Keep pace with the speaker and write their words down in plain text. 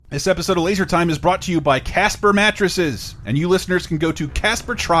This episode of Laser Time is brought to you by Casper Mattresses, and you listeners can go to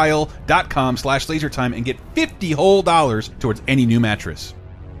CasperTrial.com/LaserTime and get $50 whole towards any new mattress.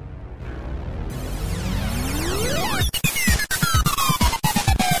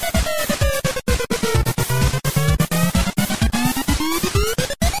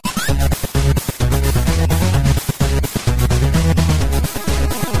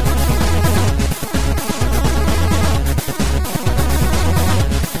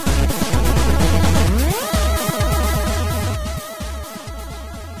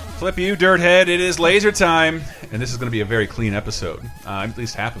 Flip you, dirthead. It is Laser Time, and this is going to be a very clean episode. At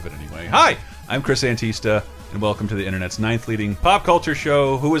least half of it, anyway. Hi, I'm Chris Antista, and welcome to the internet's 9th leading pop culture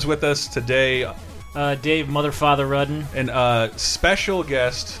show. Who is with us today? Dave Motherfather Rudden. And special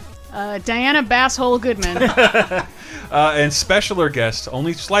guest... Diana Basshole Goodman. And specialer guest,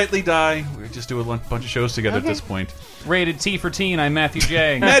 only slightly die. We just do a bunch of shows together at this point. Rated T for teen, I'm Matthew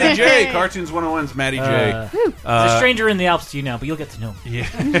J. Matty J. Cartoons 101's Matty J. There's a stranger in the Alps to you now, but you'll get to know him.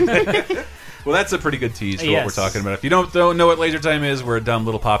 Yeah. Well, that's a pretty good tease for what we're talking about. If you don't know what Laser Time is, we're a dumb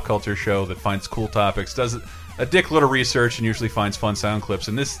little pop culture show that finds cool topics, does a dick little research, and usually finds fun sound clips.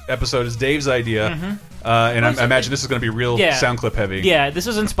 And this episode is Dave's idea, and I imagine this is going to be real sound clip heavy. Yeah, this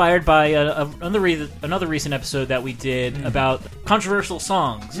was inspired by another recent episode that we did about controversial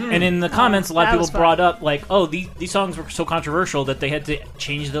songs. And in the comments, a lot of people brought up, like, oh, these songs were so controversial that they had to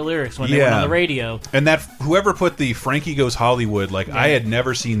change the lyrics when they went on the radio. And that whoever put the Frankie Goes Hollywood, like, I had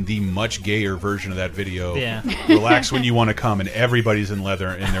never seen the much gayer version of that video. Yeah. Relax when you want to come, and everybody's in leather,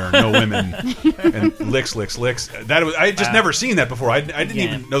 and there are no women, and licks. That was, I had just never seen that before. I didn't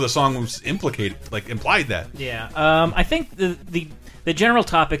even know the song was implied that. Yeah. I think the general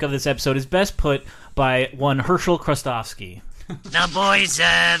topic of this episode is best put by one Herschel Krustofsky. Now, boys,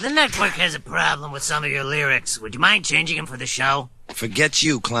 the network has a problem with some of your lyrics. Would you mind changing them for the show? Forget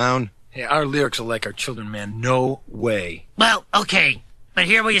you, clown. Hey, our lyrics are like our children, man. No way. Well, okay. But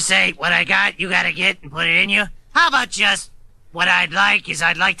here where you say, what I got, you gotta get and put it in you. How about just, what I'd like is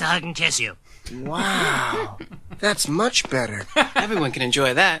I'd like to hug and kiss you. Wow. That's much better. Everyone can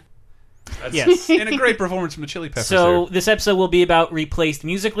enjoy that. Yes. And a great performance from the Chili Peppers. So this episode will be about replaced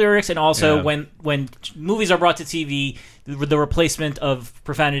music lyrics, and also when movies are brought to TV, the replacement of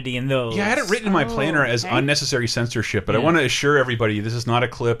profanity in those. Yeah, I had it written in my planner as unnecessary censorship, but I want to assure everybody this is not a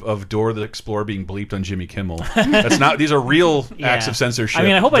clip of Dora the Explorer being bleeped on Jimmy Kimmel. That's not. These are real acts of censorship. I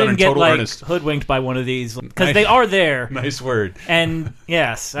mean, I hope I didn't get hoodwinked by one of these, because they are there. Nice word. And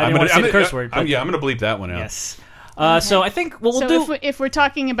yes, I didn't want to say the curse word. I'm going to bleep that one out. Yes. So I think what we'll do... If we're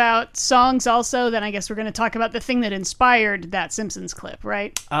talking about songs also, then I guess we're going to talk about the thing that inspired that Simpsons clip,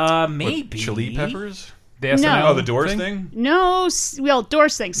 right? Maybe. What, Chili Peppers? No. Oh, the Doors thing? No, well,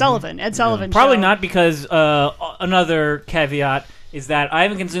 Doors thing. Sullivan, Ed Sullivan. Probably show. not, because another caveat is that I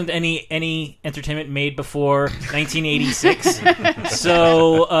haven't consumed any entertainment made before 1986.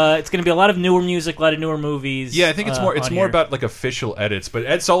 So it's going to be a lot of newer music, a lot of newer movies. Yeah, I think it's more about like official edits. But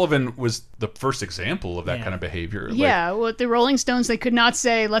Ed Sullivan was the first example of that kind of behavior. Yeah, well, the Rolling Stones, they could not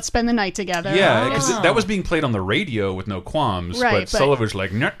say, let's spend the night together. Yeah, because that was being played on the radio with no qualms. Right, but Sullivan was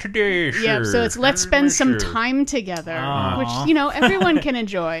like, not today, sure. Yeah, so it's let's spend some time together, which, everyone can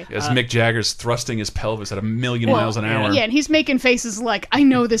enjoy. As Mick Jagger's thrusting his pelvis at 1,000,000 miles an hour. Yeah, and he's making faces like, I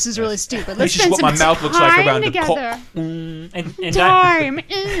know this is really stupid. Let's spend some mouth looks like around together. And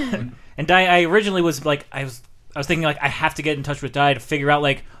I originally was like, I was thinking, like, I have to get in touch with Di to figure out,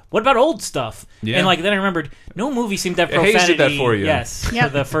 like, what about old stuff? Yeah. And then I remembered, no movie seemed to have profanity. Hayes did that for you. Yes, for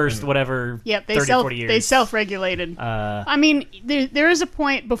the first, 40 years. They self-regulated. I mean, there is a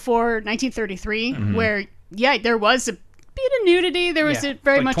point before 1933 where, there was a bit of nudity. There was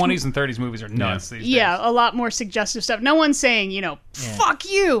very much 20s and 30s movies are nuts these days. Yeah, a lot more suggestive stuff. No one's saying, fuck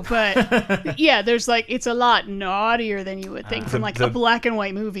you, but there's it's a lot naughtier than you would think from a black and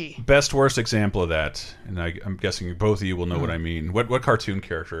white movie. Best worst example of that, and I'm guessing both of you will know what I mean. What cartoon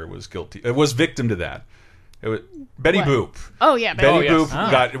character was guilty? It was victim to that. It was Betty Boop. Oh yeah, Betty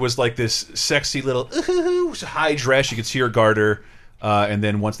Boop it was like this sexy little high dress. You could see her garter, and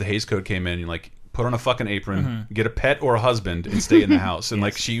then once the Hays Code came in, put on a fucking apron, get a pet or a husband, and stay in the house. And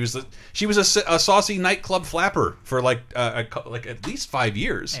she was a saucy nightclub flapper for at least 5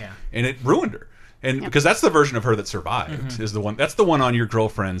 years, and it ruined her. And because that's the version of her that survived is the one. That's the one on your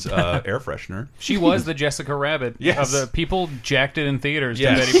girlfriend's air freshener. She was the Jessica Rabbit of the people jacked it in theaters to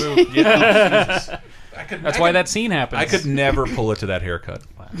Betty Boop. Yeah. That's why that scene happens. I could never pull it to that haircut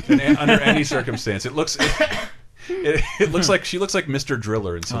under any circumstance. It looks like she looks like Mr.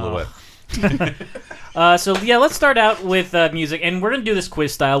 Driller in silhouette. So yeah, let's start out with music, and we're gonna do this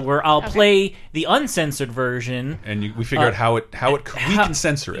quiz style where I'll play the uncensored version, and we figure out how we can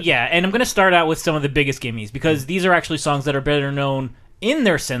censor it. Yeah, and I'm gonna start out with some of the biggest gimmies because these are actually songs that are better known in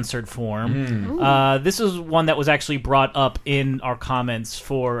their censored form. This is one that was actually brought up in our comments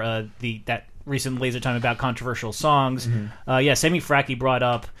for that recent Laser Time about controversial songs. Semi Fracky brought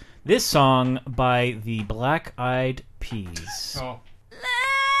up this song by the Black Eyed Peas. Oh.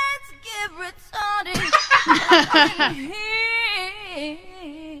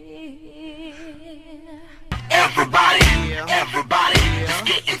 Everybody, just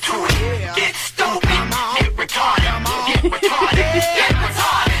get into it. Get stupid, get retarded, get retarded, get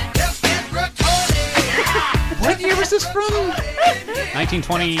retarded. Let's get retarded. What year was this from?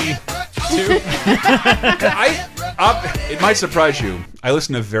 1922. It might surprise you. I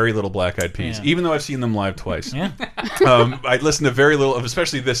listen to very little Black Eyed Peas, even though I've seen them live twice. Yeah. I listen to very little of,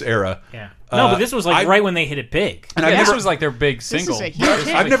 especially this era. Yeah. No, but this was like right when they hit it big. And this was like their big single.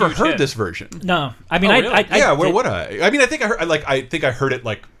 I've never heard this version. No, I mean, really? Where would I? I mean, I think I heard it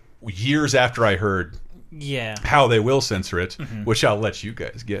like years after I heard. Yeah. How they will censor it, which I'll let you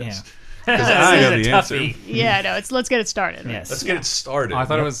guys guess. Yeah. Because I know the answer. Yeah, no, it's let's get it started. Yes. Let's get it started. Oh, I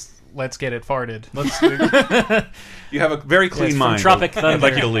thought it was let's get it farted. You have a very clean mind. Tropic Thunder. I'd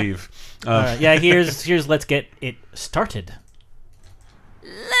like you to leave. Yeah, here's let's get it started.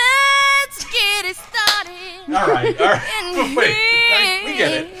 Let's get it started. All right. Wait, we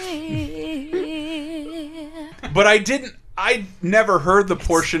get it. But I never heard the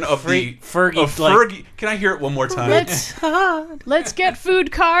portion of Fergie. Can I hear it one more time? Let's get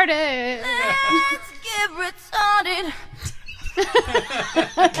food carded. Let's get retarded.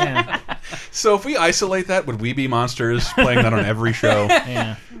 So if we isolate that, would We Be Monsters playing that on every show?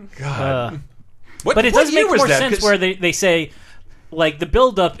 Yeah. God. But it does make more sense where they say, like, the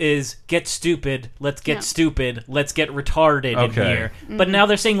build-up is get stupid, let's get stupid, let's get retarded in here. But now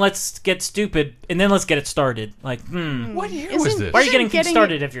they're saying let's get stupid, and then let's get it started. Like, What year was this? Why are you getting things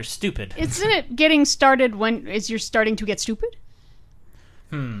started if you're stupid? Isn't it getting started when you're starting to get stupid?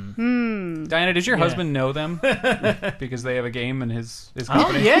 Diana, does your husband know them? Because they have a game in his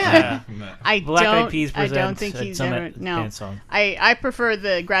company? Oh, yeah. Black Eyed Peas I don't present think he's Summit ever. No, dance song. I prefer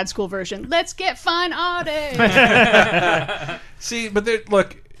the grad school version. Let's get fine artist. See, but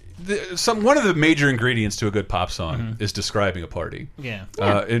look, one of the major ingredients to a good pop song is describing a party. Yeah.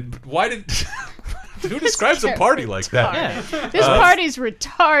 Why did... Who describes a party like that? Yeah. This party's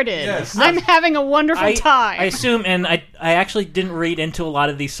retarded. Yes. I'm having a wonderful time. I assume, and I actually didn't read into a lot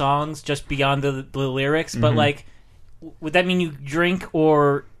of these songs just beyond the lyrics, but like, would that mean you drink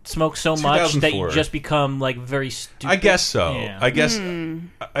or smoke so much that you just become like very stupid? I guess so. Yeah. I guess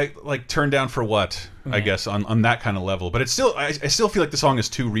I like turn down for what? I guess on that kind of level. But it's still I still feel like the song is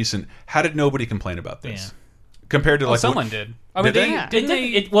too recent. How did nobody complain about this? Yeah. Compared to like someone did. I did mean, they? Didn't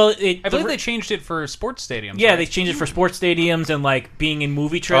they? I believe they changed it for sports stadiums. Yeah, right? they changed it for sports stadiums and like being in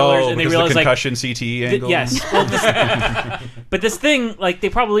movie trailers, and they realized the concussion CTE angle. Yes, but this thing, like, they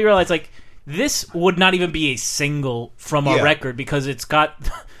probably realized like this would not even be a single from our record because it's got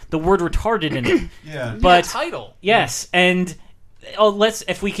the word retarded in it. Yeah, but title. Yes, and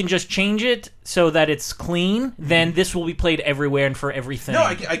if we can just change it so that it's clean, then this will be played everywhere and for everything. No,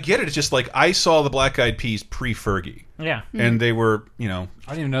 I get it. It's just like I saw the Black Eyed Peas pre-Fergie. Yeah. And they were, I didn't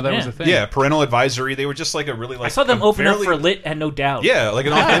even know that was a thing. Yeah, parental advisory. They were just like a really like. I saw them open up for Lit and No Doubt. Yeah, like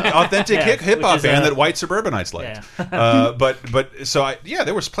an authentic hip hop band that white suburbanites liked. Yeah. But so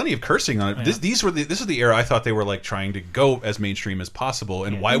there was plenty of cursing on it. Yeah. This is the era I thought they were like trying to go as mainstream as possible.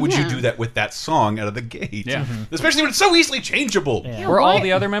 And why would you do that with that song out of the gate? Yeah. Especially when it's so easily changeable. Yeah. Were all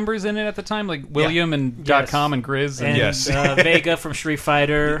the other members in it at the time, like William and .com and Grizz and Vega from Street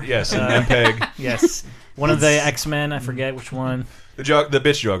Fighter? Yes, and MPEG. Yes. One of the X-Men, I forget which one. The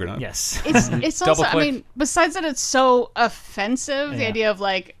bitch Juggernaut. Yes. It's also, I mean, besides that, it's so offensive. The idea of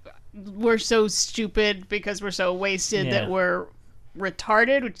like we're so stupid because we're so wasted that we're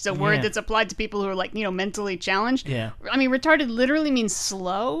retarded, which is a word that's applied to people who are like mentally challenged. Yeah. I mean, retarded literally means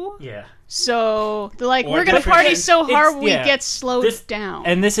slow. Yeah. So they're like, we're gonna party so hard we get slowed down.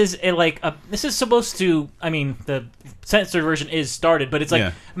 And this is this is supposed to. I mean, the censored version is started, but it's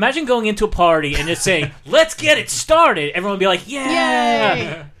like imagine going into a party and just saying, "Let's get it started." Everyone would be like, "Yeah!"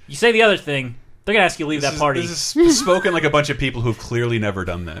 Yay. You say the other thing, they're gonna ask you to leave that party. This is spoken like a bunch of people who've clearly never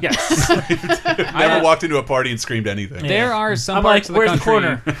done that. Yes. Never walked into a party and screamed anything. There are some parts of the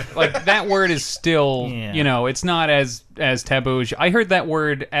country, like that word is still, it's not as taboo. I heard that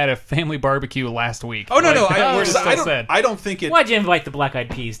word at a family barbecue last week. Oh no, I don't think it. Why'd you invite the Black Eyed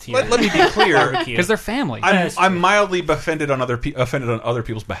Peas to your Let me be clear, because they're family. I'm mildly offended on other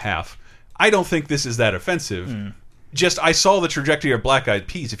people's behalf. I don't think this is that offensive. Just I saw the trajectory of Black Eyed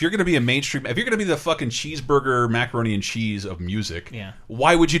Peas. If you're going to be a mainstream, if you're going to be the fucking cheeseburger, macaroni and cheese of music,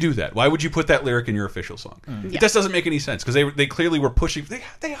 why would you do that? Why would you put that lyric in your official song? It just doesn't make any sense because they clearly were pushing. They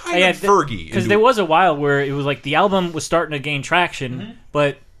hired Fergie because there was a while where it was like the album was starting to gain traction,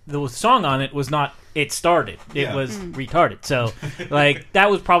 but the song on it was not. It started. It was retarded. So, like that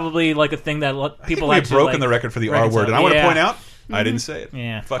was probably like a thing that people we've actually broken the record for the R word, and I want to point out. I didn't say it.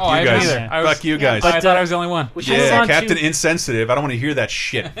 Yeah. Fuck you guys. Fuck you guys. But I thought I was the only one. Yeah, Captain Insensitive. I don't want to hear that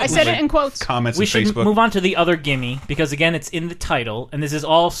shit. I said it in quotes. Comments we on should Facebook. move on to the other gimme because again, it's in the title, and this is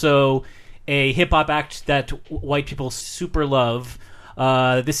also a hip hop act that white people super love.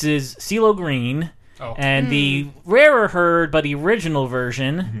 This is CeeLo Green, and the rarer heard but the original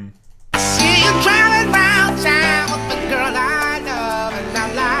version. See you driving round town with the girl I love, and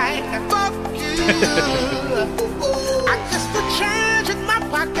I'm like, fuck you. I guess the change in my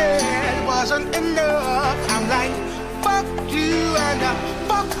pocket wasn't enough. I'm like, fuck you and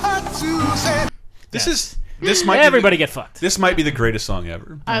fuck her too. Said This might everybody get fucked. This might be the greatest song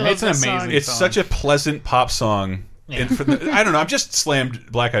ever. I love It's an this amazing song. It's song. such a pleasant pop song. And for I don't know. I've just slammed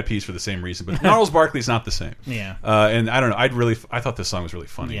Black Eyed Peas for the same reason, but Gnarls Barkley's not the same. Yeah. And I don't know. I thought this song was really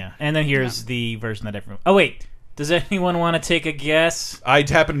funny. Yeah, and then here's the version that everyone. Oh wait, does anyone want to take a guess? I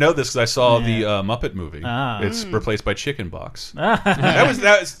happen to know this because I saw the Muppet movie. Ah. It's replaced by Chicken Box. that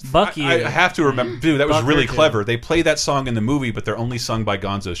was Buck you. I have to remember, dude. That was Buck really you. clever. They play that song in the movie, but they're only sung by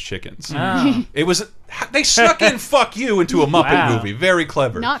Gonzo's chickens. Oh. It was they snuck in "fuck you" into a Muppet movie. Very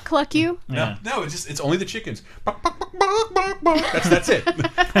clever. Not cluck you. No, it's only the chickens. That's it.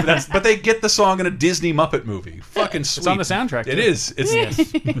 But they get the song in a Disney Muppet movie. Fucking sweet. It's on the soundtrack. It too. is. It's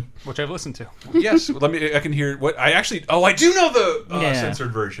Which I've listened to. yes. I can hear what I actually. Oh, I do know the Yeah.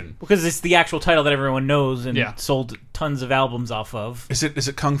 censored version. Because it's the actual title that everyone knows and Yeah. sold tons of albums off of. Is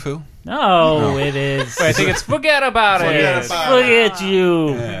it Kung Fu? No, it is. But I think it's Forget About It. Look at you.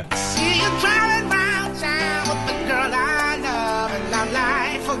 Yeah. see you driving round town with the girl I love, and I'm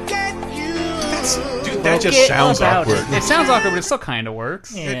like, forget you. Dude, that just Forget sounds about awkward. It sounds awkward, but it still kind of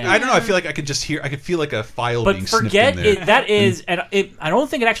works. Yeah. I don't know. I feel like I could just hear. I could feel like a file But being snipped forget in there. it. That is, and I don't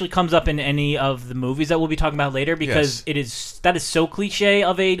think it actually comes up in any of the movies that we'll be talking about later because that is so cliche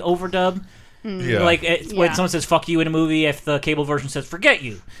of a overdub. Yeah. Like when Yeah. someone says "fuck you" in a movie, if the cable version says "forget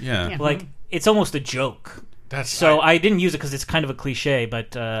you," yeah. like it's almost a joke. That's So I didn't use it because it's kind of a cliche.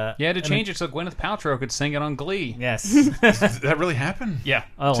 But You had to change it so Gwyneth Paltrow could sing it on Glee. yes. Did that really happen? Yeah.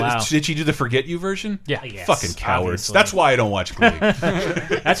 Oh wow. Did she do the "Forget You" version? Yeah. Yes, Fucking cowards. obviously. That's why I don't watch Glee.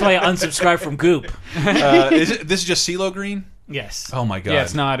 That's why I unsubscribed from Goop. This is just CeeLo Green? Yes. Oh my god. Yeah,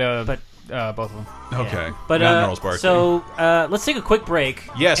 it's not But- both of them. Okay. But Not Gnarls Barkley. so let's take a quick break.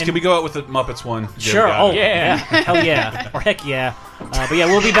 yes, and- can we go out with the Muppets one? Sure. got Oh it. yeah. Hell yeah. Or heck yeah. But yeah,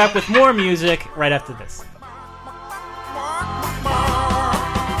 we'll be back with more music right after this.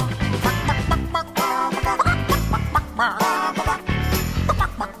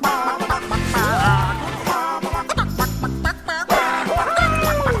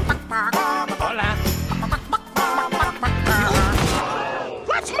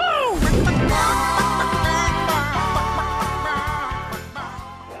 Let's move.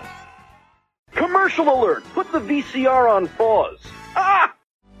 Commercial alert! Put the VCR on pause. Ah!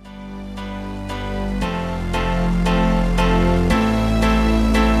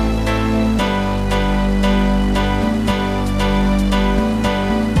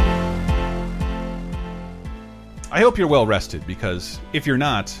 I hope you're well rested because if you're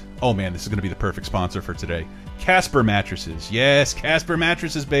not, oh man, this is going to be the perfect sponsor for today. Casper Mattresses. Yes, Casper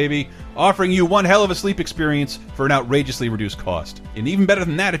Mattresses, baby. Offering you one hell of a sleep experience for an outrageously reduced cost. And even better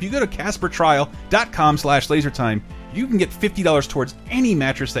than that, if you go to CasperTrial.com/lasertime, you can get $50 towards any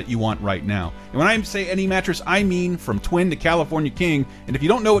mattress that you want right now. And when I say any mattress, I mean from Twin to California King. And if you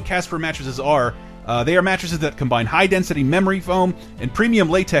don't know what Casper Mattresses are, they are mattresses that combine high-density memory foam and premium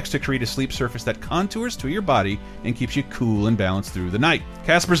latex to create a sleep surface that contours to your body and keeps you cool and balanced through the night.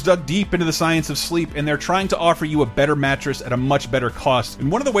 Casper's dug deep into the science of sleep, and they're trying to offer you a better mattress at a much better cost.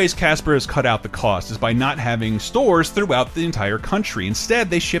 And one of the ways Casper has cut out the cost is by not having stores throughout the entire country. Instead,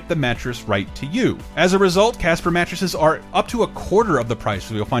 they ship the mattress right to you. As a result, Casper mattresses are up to a quarter of the price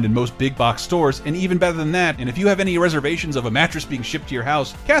that you'll find in most big box stores, and even better than that. And if you have any reservations of a mattress being shipped to your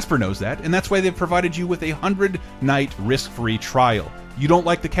house, Casper knows that, and that's why they've provided you with a 100-night risk-free trial. You don't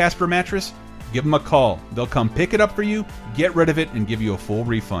like the Casper mattress? Give them a call. They'll come pick it up for you, get rid of it, and give you a full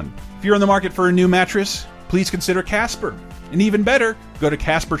refund. If you're in the market for a new mattress, please consider Casper. And even better, go to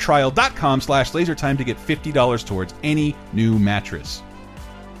CasperTrial.com/lasertime to get $50 towards any new mattress.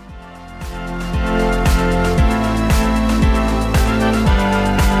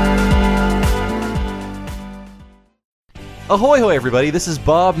 Ahoy hoy everybody, this is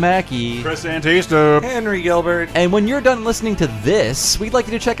Bob Mackey, Chris Antista, Henry Gilbert. And when you're done listening to this, we'd like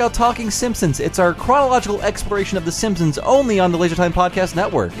you to check out Talking Simpsons. It's our chronological exploration of The Simpsons only on the Laser Time Podcast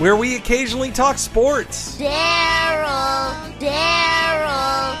Network, where we occasionally talk sports. Daryl.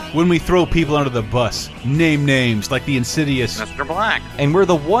 When we throw people under the bus, name names like the insidious Mr. Black. And we're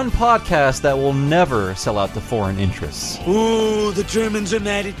the one podcast that will never sell out to foreign interests. Ooh, the Germans are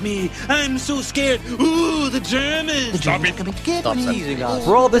mad at me. I'm so scared. Ooh, the Germans. Stop teasing us.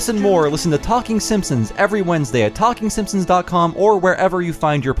 For all this and more, listen to Talking Simpsons every Wednesday at TalkingSimpsons.com or wherever you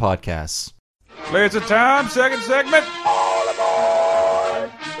find your podcasts. Laser Time, second segment. All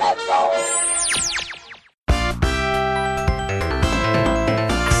aboard! Let's go!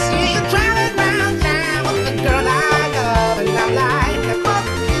 See you driving round town with the girl I love, and I'm like, fuck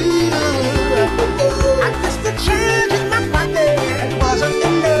you. I guess the change in my pocket wasn't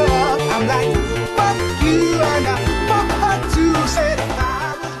enough. I'm like, fuck you, and fuck her too. Said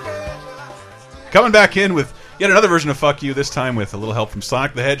I was Coming back in with yet another version of Fuck You, this time with a little help from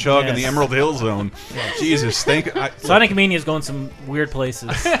Sonic the Hedgehog and the Emerald Hill Zone. Jesus, Sonic Mania is going some weird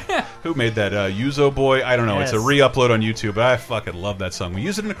places. Who made that? Yuzo Boy? I don't know. It's a re-upload on YouTube, but I fucking love that song. We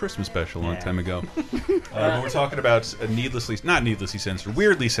used it in a Christmas special a long time ago. But we're talking about not needlessly censored,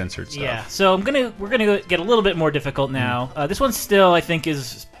 weirdly censored stuff. Yeah, so we're gonna get a little bit more difficult now. This one still, I think,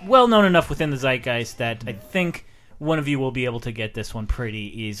 is well known enough within the zeitgeist that I think one of you will be able to get this one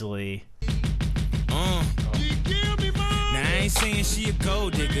pretty easily. Now I ain't saying she a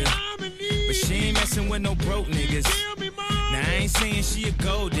gold digger, but she ain't messing with no broke niggas. Now I ain't saying she a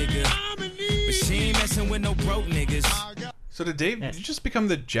gold digger, but she ain't messing with no broke niggas. So did Dave? Did you just become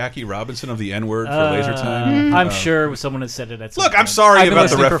the Jackie Robinson of the N-word for Laser Time? I'm sure someone has said it at some Look, point. I'm sorry about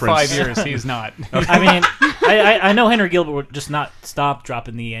the reference. For 5 years, he's not. I mean, I know Henry Gilbert would just not stop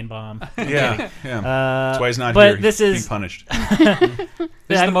dropping the N-bomb. Yeah. That's why he's not here. This he's is being punished.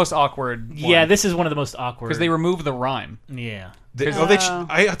 This is the most awkward one. Yeah, this is one of the most awkward. Because they remove the rhyme. Yeah.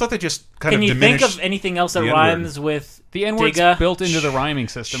 I thought they just kind of diminished. Can you think of anything else that rhymes with the N-word's digga? Built into the rhyming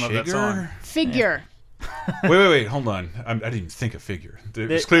system of that song. Figure. Wait, hold on. I didn't even think of figure.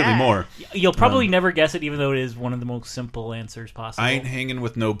 There's clearly more. You'll probably never guess it, even though it is one of the most simple answers possible. I ain't hanging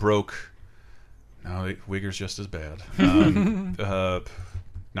with no broke. No, Wigger's just as bad.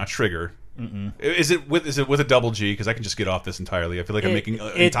 Not Trigger. Is it with a double G? Because I can just get off this entirely. I feel like I'm making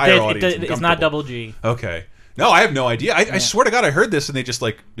an entire audience uncomfortable. It's not double G. Okay. No, I have no idea. I swear to God, I heard this and they just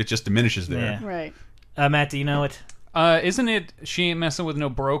it just diminishes there. Yeah. Right. Matt, do you know it? Isn't it she ain't messing with no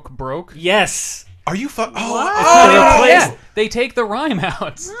broke? Yes. Are you yeah. They take the rhyme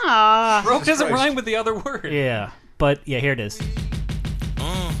out. Broke doesn't Christ. rhyme with the other word. Yeah. But yeah, here it is.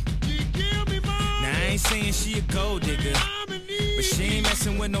 Now I ain't saying she a gold digger, but she ain't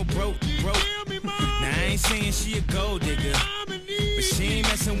messing with no broke. Now I ain't saying she a gold digger, but she ain't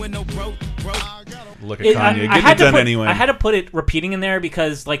messing with no broke. Look at Kanye getting it done anyway. I had to put it repeating in there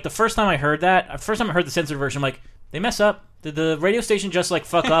because, like, the first time I heard the censored version, I'm like, they mess up. Did the radio station just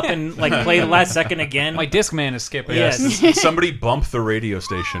fuck up and play the last second again? My Discman is skipping. Yes. Somebody bump the radio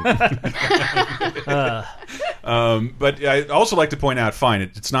station. But I also like to point out,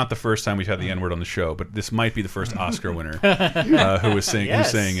 it's not the first time we've had the N-word on the show, but this might be the first Oscar winner who's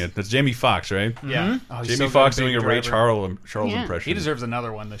saying it. That's Jamie Foxx, right? Yeah. Jamie Foxx doing a Ray Charles impression. He deserves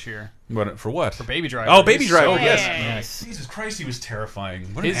another one this year. For what? For Baby Driver. Oh, Baby Driver, so yes. Jesus Christ, he was terrifying.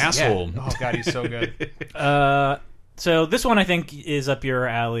 What an asshole. Yeah. Oh, God, he's so good. So this one I think is up your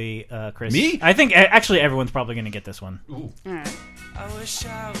alley, Chris. Me? I think actually everyone's probably going to get this one. Ooh. All right. I wish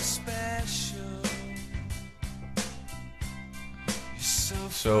I was special.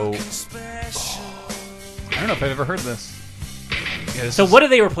 So, I don't know if I've ever heard this. Yeah, so what do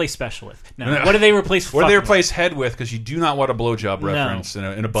they replace special with? No. What do they replace? What do they replace head with? Because you do not want a blowjob reference in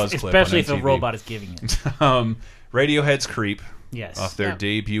a buzz clip, especially if on a robot is giving it. Radiohead's "Creep." Yes. Off their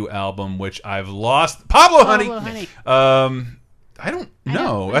debut album, which I've lost. Pablo Honey. I don't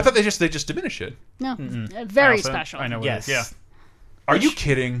know. I thought they just diminish it. No. Very special. I know what yes. it is. Yeah. Are you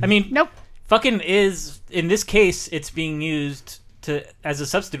kidding? I mean, nope. Fucking is, in this case, it's being used as a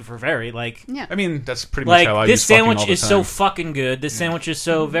substitute for very. Yeah. I mean, that's pretty much how I use fucking all the time. This sandwich is so fucking good. This sandwich is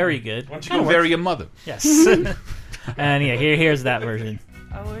so very good. Why don't you go vary your mother? Yes. And yeah, here's that version.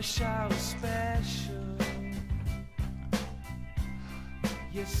 I wish I was special.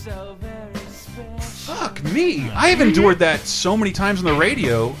 You're so very special. Fuck me. I have endured that so many times on the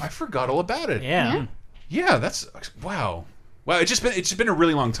radio, I forgot all about it. Yeah. Yeah, that's... Wow. Wow, it's just been a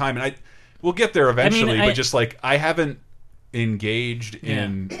really long time, and we'll get there eventually, but just I haven't engaged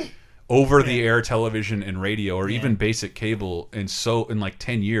in over-the-air television and radio, or even basic cable in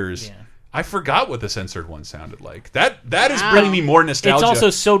 10 years. I forgot what the censored one sounded like. That is bringing me more nostalgia. It's also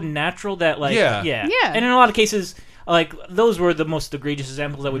so natural that like Yeah. And in a lot of cases, like those were the most egregious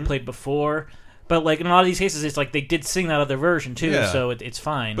examples that we played before. But like in a lot of these cases, it's like they did sing that other version too, Yeah. so it's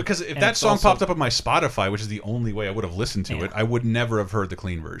fine. Because if And that it's song also- popped up on my Spotify, which is the only way I would have listened to it, I would never have heard the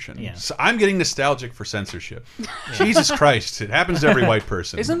clean version. Yeah. So I'm getting nostalgic for censorship. Jesus Christ, it happens to every white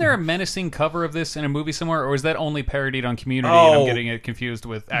person. Isn't there a menacing cover of this in a movie somewhere, or is that only parodied on Community? Oh. And I'm getting it confused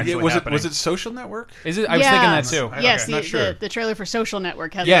with actually happening. Was it Social Network? Is it? I was thinking that too. Yes, not sure. the trailer for Social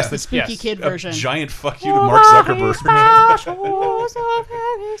Network has Yes, the spooky kid A version. giant fuck you to Mark Zuckerberg.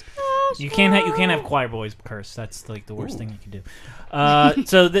 You can't have choir boys curse. That's like the worst thing you can do.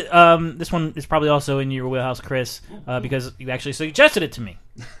 So this one is probably also in your wheelhouse, Chris, because you actually suggested it to me.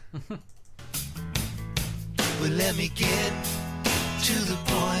 Well, let me get to the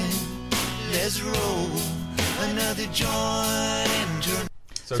point. Let's roll another joint.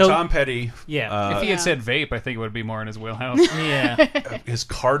 So Tom Petty, if he had said vape, I think it would be more in his wheelhouse. his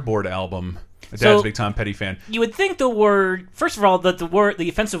Cardboard album. My dad's So- a big Tom Petty fan. You would think the word, first of all, that the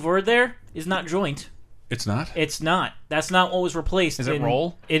offensive word there is not joint. It's not? It's not. That's not what was replaced. Is it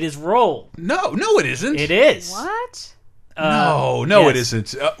roll? It is roll. No, it isn't. It is. What? No, it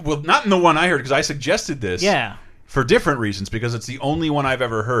isn't. Well, not in the one I heard, because I suggested this. Yeah. For different reasons, because it's the only one I've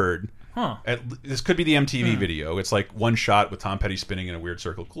ever heard. Huh. This could be the MTV video. It's like one shot with Tom Petty spinning in a weird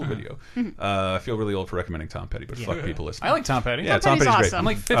circle. Cool video. I feel really old for recommending Tom Petty, but fuck people listening. I like Tom Petty. Yeah, Tom Petty's Petty's great. I'm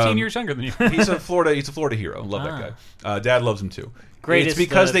like 15 years younger than you. He's a Florida hero. Love that guy. Dad loves him too. Greatest, It's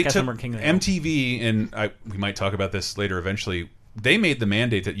because they Customer took King of the Hill. MTV, and we might talk about this later eventually. They made the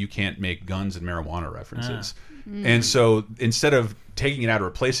mandate that you can't make guns and marijuana references. And so instead of taking it out or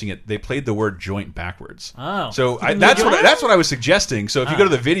replacing it, they played the word joint backwards. Oh. So that's what I was suggesting. So if you go to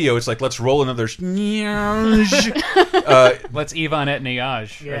the video, it's like, let's roll another... Let's Yvonne et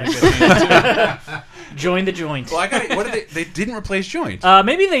Niage. Join the joint. Well, I got it. What did they didn't replace joint.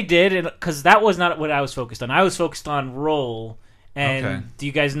 Maybe they did, because that was not what I was focused on. I was focused on roll. And Okay. do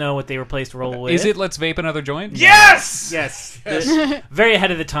you guys know what they replaced roll with? Is it Let's Vape Another Joint? Yes! Yes. Very ahead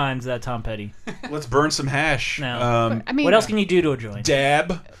of the times, that Tom Petty. Let's burn some hash. No. I mean, What else can you do to a joint?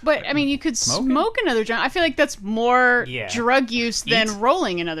 Dab. But I mean, you could smoke another joint. I feel like that's more Yeah. drug use than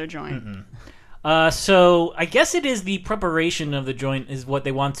rolling another joint. So I guess it is the preparation of the joint is what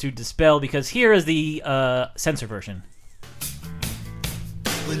they want to dispel, because here is the censor version.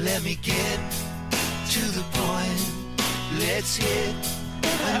 Well, let me get to the point. Let's hit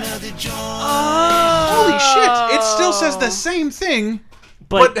another joint. Holy shit! It still says the same thing,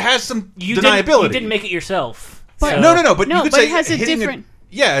 but has some deniability. You didn't make it yourself. But- So- No, but you could but say it has a hitting different.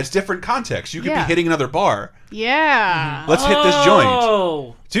 Yeah, it's different context. You could Yeah. be hitting another bar. Yeah. Let's hit this joint.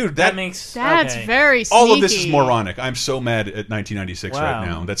 Oh, Dude, that makes That's okay. very sneaky. all of this is moronic. I'm so mad at 1996 Wow. right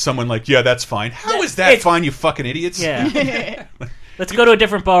now that someone like, yeah, that's fine. How is that fine, you fucking idiots? Yeah. Let's go to a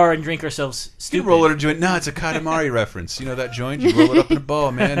different bar and drink ourselves You stupid. roll it or joint. No, it's a Katamari reference. You know that joint? You roll it up in a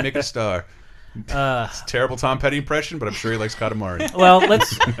ball, man. Make it a star. It's a terrible Tom Petty impression, but I'm sure he likes Katamari. Well,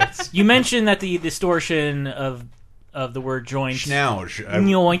 you mentioned that the distortion of the word joint. Schnauge.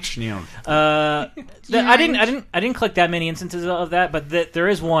 Joint. I didn't click that many instances of that, but there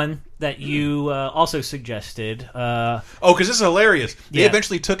is one that you also suggested. Because this is hilarious. They Yeah.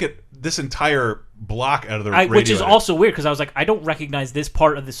 eventually took this entire block out of the radio. Which is edit. also weird, because I was like, I don't recognize this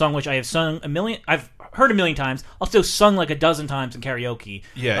part of the song, which I have sung I've heard a million times, also sung like a dozen times in karaoke.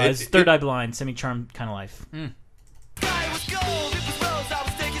 Yeah, it's Third Eye Blind, Semi-Charmed Kind of Life.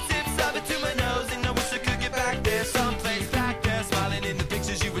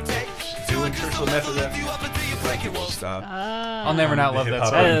 Doing crystal method. Stop. I'll never not love that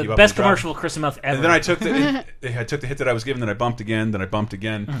song. Best commercial Crystal Meth ever. And then I took the hit that I was given, then I bumped again, then I bumped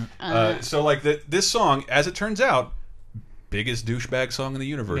again. So like this song, as it turns out, biggest douchebag song in the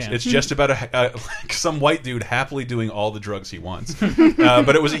universe. Yeah. It's just about like some white dude happily doing all the drugs he wants.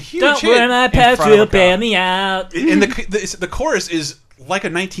 But it was a huge Don't hit. wear my pants will bail me out. And the chorus is like a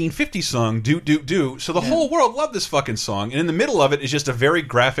 1950s song, do do do. So the whole world loved this fucking song. And in the middle of it is just a very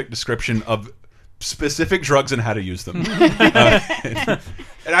graphic description of specific drugs and how to use them.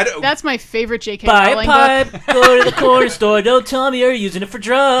 And I don't, That's my favorite J.K. Buy a Rowling pipe, book. go to the corner store, don't tell me you're using it for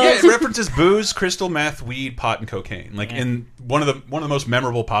drugs. yeah, it references booze, crystal meth, weed, pot, and cocaine. Like in one of the most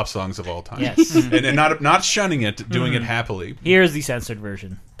memorable pop songs of all time. Yes. and not shunning it, doing it happily. Here's the censored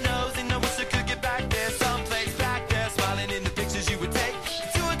version.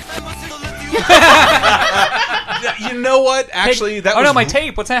 You know what? Actually, that was my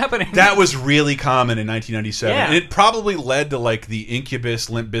tape. What's happening? That was really common in 1997, Yeah. and it probably led to like the Incubus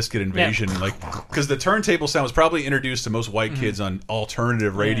Limp Bizkit invasion, like because the turntable sound was probably introduced to most white kids on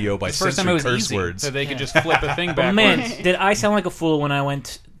alternative radio by The first time censored it was curse easy, words. so they could just flip a thing But backwards. man, did I sound like a fool when I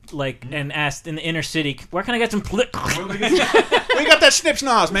went and asked in the inner city, where can I get some? We got that snip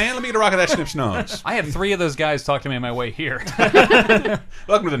schnoz, man. Let me get a rock of that snip schnoz. I had 3 of those guys talk to me on my way here.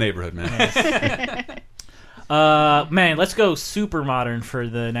 Welcome to the neighborhood, man. Man, let's go super modern for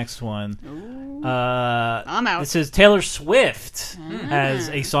the next one. I'm out. This is Taylor Swift has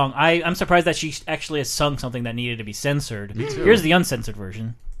a song. I'm surprised that she actually has sung something that needed to be censored. Me too. Here's the uncensored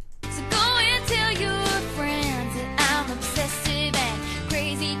version. So go and tell your friends that I'm obsessive and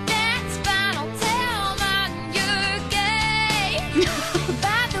crazy. That's fine. I'll tell them you're gay.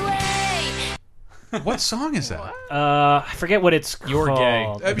 By the way, What song is that? I forget what it's You're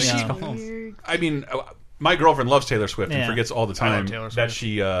called. gay. I mean, my girlfriend loves Taylor Swift Yeah. and forgets all the time Taylor that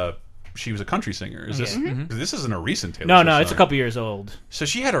Swift. she was a country singer. Is this? This isn't a recent Taylor No, Swift no, it's a song. couple years old. So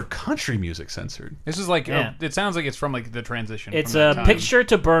she had her country music censored. This is like, Yeah. it sounds like it's from like the transition. It's from that a time. Picture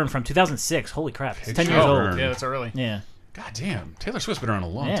to Burn from 2006. Holy crap, it's 10 Picture years to old. Burn. Yeah, that's early. Yeah. God damn, Taylor Swift's been around a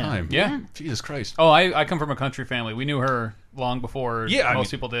long Yeah. time. Yeah. Jesus Christ. Oh, I come from a country family. We knew her long before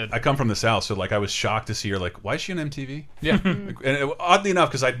most people did. I come from the South, so like I was shocked to see her. Like, why is she on MTV? Yeah. And oddly enough,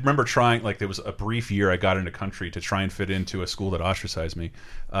 because I remember trying, like, there was a brief year I got into country to try and fit into a school that ostracized me,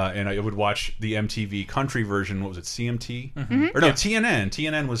 and I would watch the MTV country version. What was it, CMT? Or no, TNN.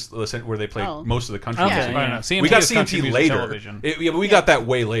 TNN was where they played most of the country Okay. music. Yeah, yeah. CMT We got is country CMT music later. television. Yeah, but we got that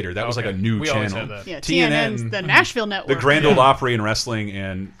way later. That was like a new We always channel. had that. Yeah, TNN's the Nashville network. The Grand Ole Opry and wrestling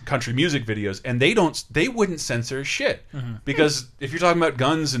and country music videos, and they wouldn't censor shit because if you're talking about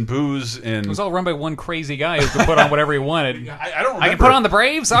guns and booze and It was all run by one crazy guy who could put on whatever he wanted. I don't remember. I can put on the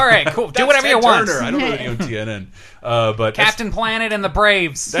Braves? All right, cool. Do That's whatever Ted you want. Turner. I don't really know TNN, but Captain Planet and the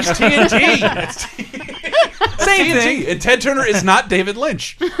Braves. That's TNT. That's Same TNT. thing. And Ted Turner is not David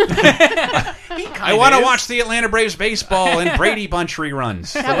Lynch. I want to watch the Atlanta Braves baseball and Brady Bunch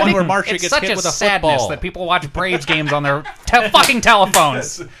reruns. The one where Marsha It's gets such hit a with a sadness football. that people watch Braves games on their fucking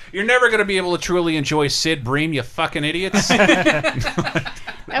telephones. You're never going to be able to truly enjoy Sid Bream, you fucking idiots.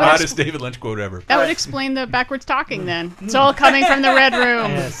 Hottest David Lynch quote ever. That would explain the backwards talking then. It's all coming from the Red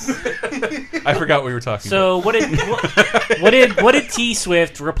Room. I forgot what we were talking So about. what did T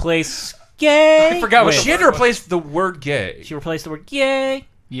Swift replace gay? I forgot what She had to replace the word gay. She replaced the word gay.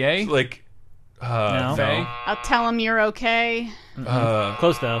 Yay? Like, No. Faye? I'll tell him you're okay.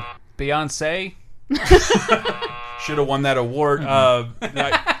 Close though. Beyonce? Should have won that award. Dude,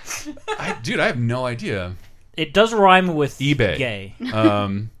 I have no idea. It does rhyme with eBay. gay.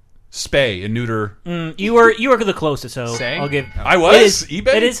 Spay and neuter. You were the closest, so Say? I'll give. I was? It is,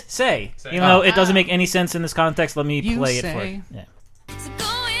 eBay? It is say. Even though it doesn't make any sense in this context, let me You play it say. for you. Yeah. so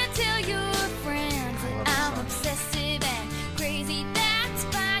go and tell your friends that I'm obsessive and crazy. That's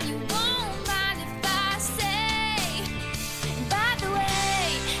fine. You won't mind if I say. And by the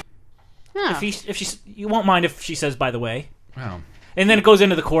way, If she, you won't mind if she says, by the way. Wow. And then it goes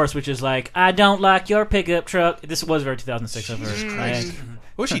into the chorus, which is like, I don't like your pickup truck. This was very 2006 of her. Jesus Christ.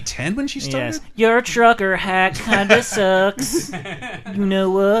 Was she 10 when she started? Yes. Your trucker hack kinda sucks. You know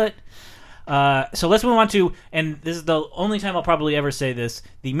what? So let's move on to, and this is the only time I'll probably ever say this,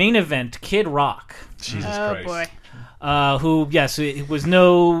 the main event, Kid Rock. Jesus Oh Christ. boy. Who, yes, it was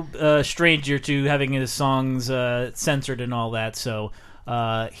no stranger to having his songs censored and all that. So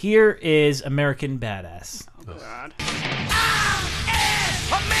here is American Badass. I'm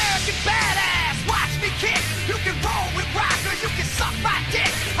an American badass. Watch me kick. You can roll with rock or you can suck my dick.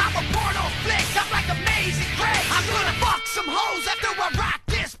 I'm a porno flick. I'm like Amazing Grace. I'm gonna fuck some hoes after I rock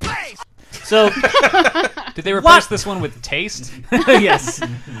this place. So, Did they replace this one with Taste? yes.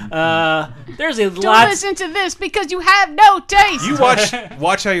 There's a Don't lot. listen to this because you have no taste. You watch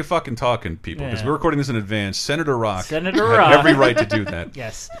how you're fucking talking, people, because Yeah. we're recording this in advance. Senator Rock Senator had Rock. every right to do that.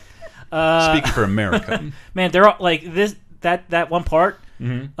 Yes. Speaking for America. Man, they're all, like this. That one part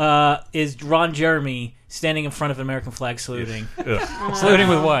Mm-hmm. is Ron Jeremy standing in front of an American flag saluting. Ugh. Saluting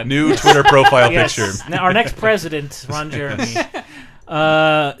with what? New Twitter profile Yes. picture. Now, our next president, Ron Jeremy.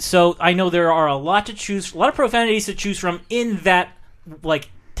 So I know there are a lot of profanities to choose from in that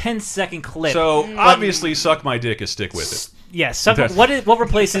like 10-second clip. So obviously, suck my dick is stick with it. yes, That's- what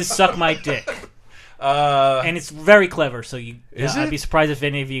replaces suck my dick? And it's very clever. So I'd be surprised if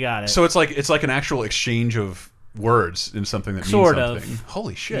any of you got it. So it's like an actual exchange of words in something that means Sort something. of.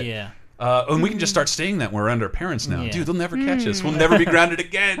 Holy shit. Yeah. And we can just start saying that when we're around our parents now. Yeah. Dude, they'll never catch us. We'll never be grounded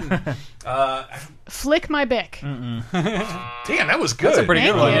again. Flick my bick. Damn, that was good. That's a pretty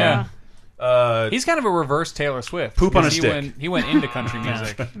good Thank one, you. yeah. He's kind of a reverse Taylor Swift. Poop on a because stick. He went into country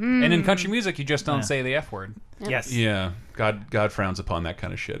music, and in country music, you just don't say the F word. Yes. Yeah. God frowns upon that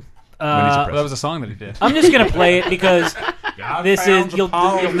kind of shit. That was a song that he did. I'm just gonna play it because this is you'll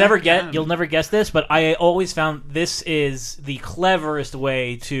never guess this, but I always found this is the cleverest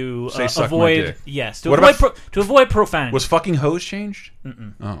way to Say, "Suck my avoid dick." yes What to avoid profanity. Was fucking hose changed?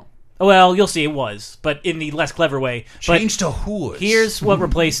 Oh. Well, you'll see it was, but in the less clever way. Changed But to hose. Here's what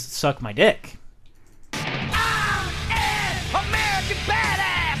replaced "Suck My Dick." American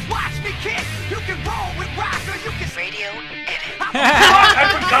badass, watch me kick. You can roll with rock or you can radio. I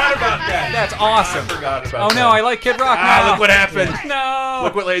forgot about that. That's awesome. I forgot about Oh that. no, I like Kid Rock now. Look what happened. No.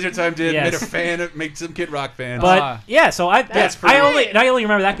 Look what Laser Time did. Yes. Made some Kid Rock fans. But yeah, so I pretty only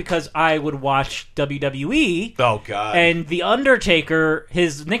remember that because I would watch WWE. Oh God! And the Undertaker,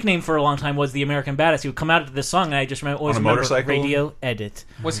 his nickname for a long time was the American Badass. He would come out to this song, and I just always On a remember motorcycle? radio edit.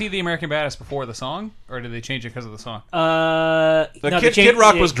 Was he the American Badass before the song, or did they change it because of the song? Kid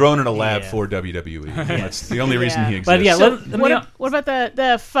Rock was grown in a lab for WWE. That's the only reason he exists. But yeah, So what about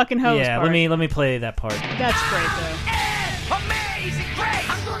the fucking hose yeah, part? let me play that part. That's great though. Amazing grace.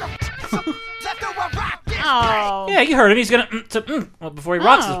 I'm gonna Oh. Yeah, you heard him. He's gonna well, before he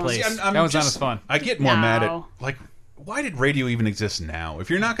rocks his Oh. place. See, That was not as fun. I get more mad at No. why did radio even exist now? If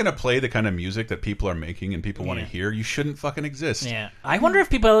you're not going to play the kind of music that people are making and people want to hear, you shouldn't fucking exist. Yeah, I wonder if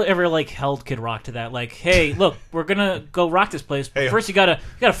people ever held Kid Rock to that. Like, hey, look, we're gonna go rock this place, but first you gotta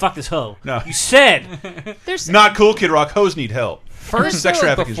fuck this hoe. No, you said there's not cool. Kid Rock hoes need help. First, sex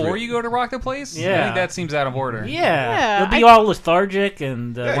trafficking before you go to rock the place, I Yeah. think that seems out of order. Yeah, he'll be all lethargic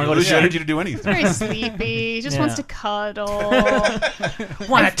and want to go to lose your sleep. energy to do anything. Very sleepy. He just wants to cuddle.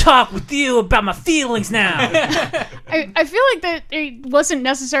 Want to talk with you about my feelings now. I feel like that it wasn't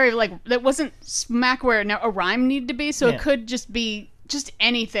necessary. Like that wasn't smack where a rhyme needed to be. So Yeah. it could just be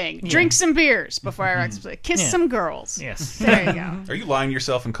anything. Drink some beers before I rock this place. Kiss some girls. Yes. There you go. Are you lying to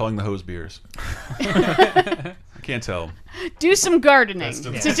yourself and calling the hose beers? I can't tell. Do some gardening. It's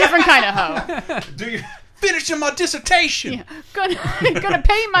a different kind of hoe. Finishing my dissertation. Yeah. Gonna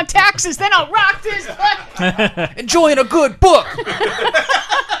pay my taxes, then I'll rock this place. Enjoying a good book.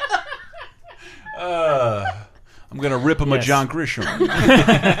 I'm gonna rip him a John Grisham.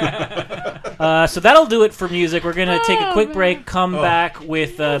 So that'll do it for music. We're gonna take a quick break. Come back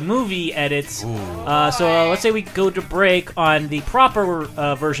with movie edits. So let's say we go to break on the proper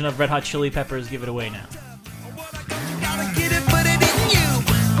version of Red Hot Chili Peppers. Give it away now.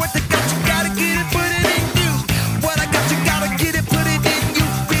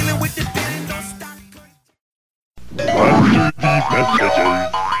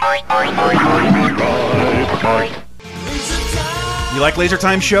 You like Laser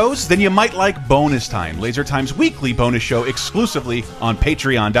Time shows? Then you might like Bonus Time, Laser Time's weekly bonus show exclusively on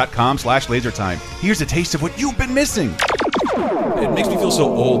patreon.com/lasertime. Here's a taste of what you've been missing. It makes me feel so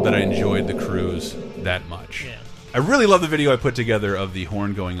old that I enjoyed the cruise that much. Yeah. I really love the video I put together of the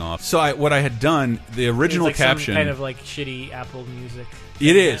horn going off. So what I had done, the original It's like caption... some kind of shitty Apple music.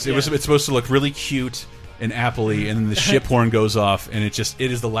 It is. Yeah. It's supposed to look really cute and appley, and then the ship horn goes off, and it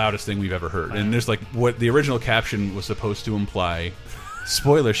is the loudest thing we've ever heard. And there's what the original caption was supposed to imply.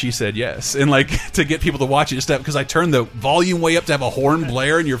 Spoiler, she said yes. And to get people to watch it, just because I turned the volume way up to have a horn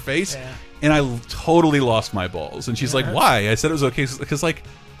blare in your face, and I totally lost my balls. And she's like, why? I said it was okay, because I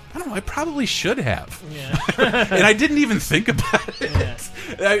don't know, I probably should have. Yeah. And I didn't even think about it.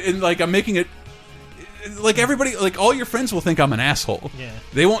 Yeah. And I'm making it everybody, all your friends will think I'm an asshole. Yeah.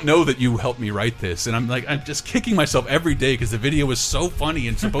 They won't know that you helped me write this, and I'm just kicking myself every day because the video was so funny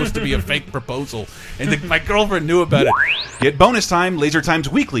and supposed to be a fake proposal, and my girlfriend knew about it. Get Bonus Time, Laser Time's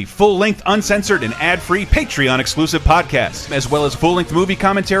weekly, full-length, uncensored, and ad-free Patreon-exclusive podcast, as well as full-length movie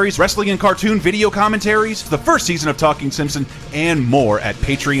commentaries, wrestling and cartoon video commentaries, the first season of Talking Simpson, and more at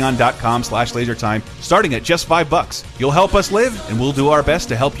patreon.com/lasertime, starting at just $5. You'll help us live, and we'll do our best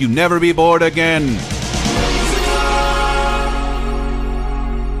to help you never be bored again.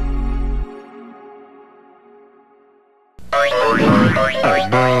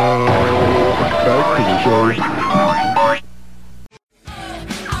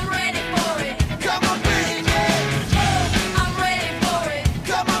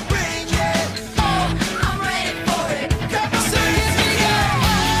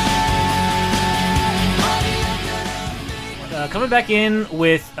 Coming back in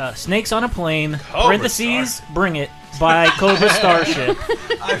with Snakes on a Plane, Cobra parentheses, Bring It, by Cobra Starship.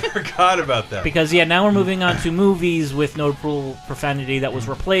 I forgot about that. Because, now we're moving on to movies with notable profanity that was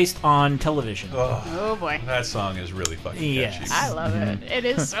replaced on television. Oh boy. That song is really fucking catchy. Yes. I love it. It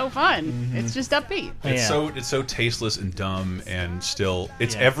is so fun. It's just upbeat. It's so tasteless and dumb, and still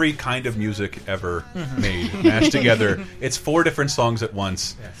it's every kind of music ever made mashed together. It's 4 different songs at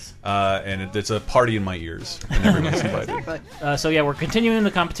once, and it's a party in my ears. And everyone's invited. So we're continuing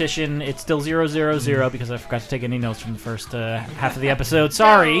the competition. It's still 0-0-0 because I forgot to take any notes from the first half of the episode.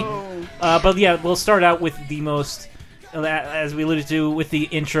 Sorry, but we'll start out with the most. As we alluded to with the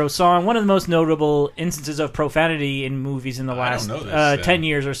intro song, one of the most notable instances of profanity in movies in the last 10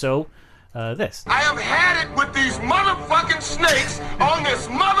 years or so. This. I have had it with these motherfucking snakes on this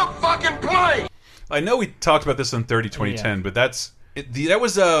motherfucking plane. I know we talked about this in 2010, but that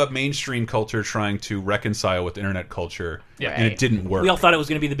was a mainstream culture trying to reconcile with internet culture, and it didn't work. We all thought it was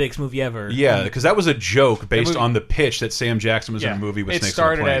going to be the biggest movie ever. Yeah, because that was a joke based on the pitch that Sam Jackson was in a movie with Snakes on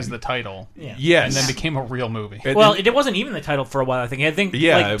a Plane. It started as the title, yes, and then became a real movie. Well, it wasn't even the title for a while. I think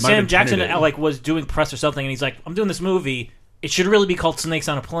Sam Jackson was doing press or something, and he's like, "I'm doing this movie. It should really be called Snakes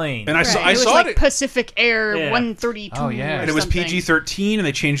on a Plane." And I saw like it. Pacific Air 132. Oh yeah, and it was PG-13, and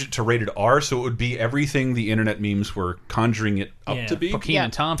they changed it to rated R, so it would be everything the internet memes were conjuring it up to be.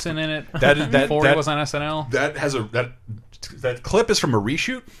 Kenan Thompson in it. That Ford was on SNL. That has that clip is from a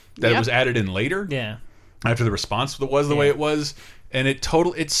reshoot that was added in later. Yeah, after the response was the way it was, and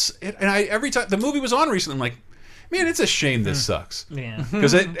every time the movie was on recently, I'm like, man, it's a shame this sucks. Yeah,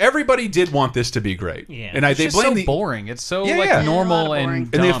 because everybody did want this to be great. Yeah, and they blame so boring. It's so normal and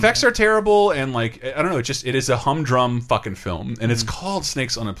the effects are terrible, and I don't know. It is a humdrum fucking film, and it's called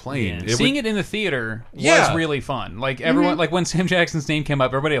Snakes on a Plane. Seeing it in the theater was really fun. Like everyone, like when Sam Jackson's name came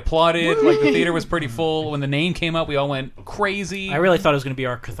up, everybody applauded. Like the theater was pretty full. When the name came up, we all went crazy. I really thought it was going to be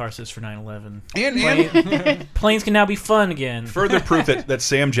our catharsis for 9/11. And planes can now be fun again. Further proof that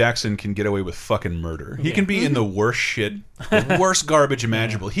Sam Jackson can get away with fucking murder. He can be in the worst shit, the worst garbage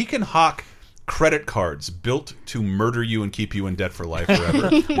imaginable. He can hawk credit cards built to murder you and keep you in debt for life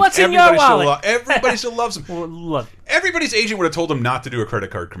forever. What's in your wallet? Everybody still loves him. Well, look, everybody's agent would have told him not to do a credit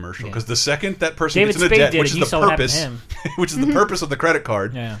card commercial because the second that person David gets into Spade debt, which is the purpose, which is the purpose of the credit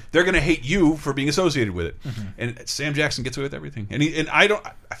card, they're going to hate you for being associated with it. And Sam Jackson gets away with everything. And I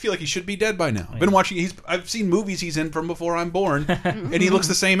feel like he should be dead by now. I've been watching. I've seen movies he's in from before I'm born, and he looks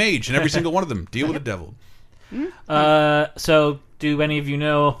the same age in every single one of them. Deal with the devil. So, do any of you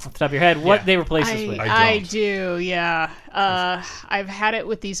know off the top of your head what they replaced this with? I do, yeah. I've had it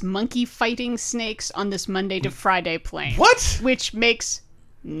with these monkey fighting snakes on this Monday to Friday plane. What? Which makes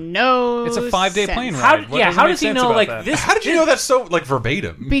no It's a 5-day sense. plane ride. How does he know this? How did you know that's so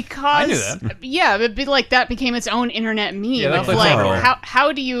verbatim? Because I knew that. Yeah, it'd be like that became its own internet meme. Of like,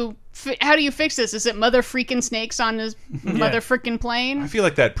 how do you fix this? Is it mother freaking snakes on his mother freaking plane? I feel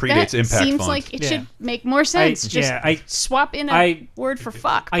like that predates Impact seems Font. like it should make more sense. Swap in a word for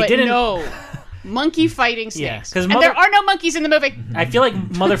fuck. But no. Monkey fighting snakes. And there are no monkeys in the movie. I feel like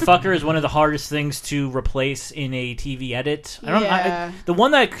motherfucker is one of the hardest things to replace in a TV edit. The one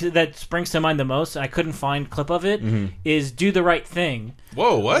that springs to mind the most, I couldn't find a clip of it, is Do the Right Thing.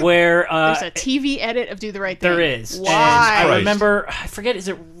 Whoa, what? Where there's a TV edit of Do the Right Thing. There is. Why? I remember, I forget, is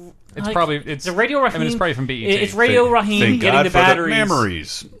it... It's Radio Raheem. I mean, it's probably from BET. It's Radio Raheem getting the batteries.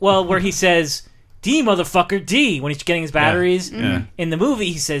 Memories. Well, where he says, D motherfucker D, when he's getting his batteries. Yeah. In the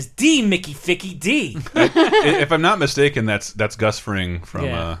movie, he says, D Mickey Ficky D. If I'm not mistaken, that's Gus Fring from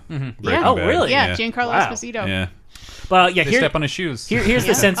Breaking Bad. Oh, really? Yeah, Giancarlo Esposito. Yeah. Well, they step on his shoes. Here's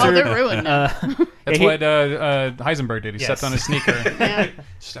the censor. Oh, they're ruined now. That's what Heisenberg did. He stepped on his sneaker.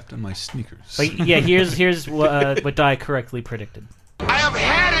 Stepped on my sneakers. But here's what Di correctly predicted. I have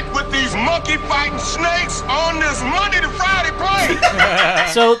had it with these monkey fighting snakes on this Monday to Friday plane.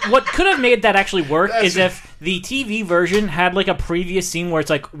 So what could have made that actually work is if the TV version had like a previous scene where it's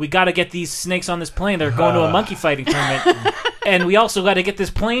like, we got to get these snakes on this plane. They're going to a monkey fighting tournament. And we also got to get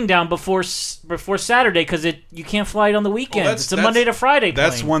this plane down before Saturday because you can't fly it on the weekends. Well, it's a Monday to Friday plane.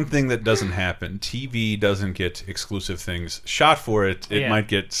 That's one thing that doesn't happen. TV doesn't get exclusive things shot for it. It might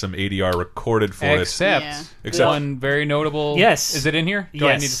get some ADR recorded for Except one very notable... Yes. Is it in here? Do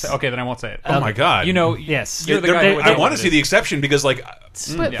I need to say? Okay, then I won't say it. Oh my God. You know, yes. You're the guy I want to see the exception because like...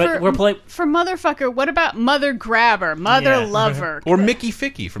 But for motherfucker, what about Mother Grabber, Mother Lover? Or Mickey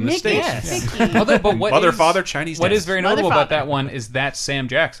Ficky from the States. Mother, Father, Chinese What dance. is very notable about that one is that Sam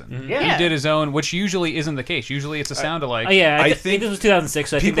Jackson. Yeah. He did his own, which usually isn't the case. Usually it's a sound alike. Oh, yeah, I think this was 2006,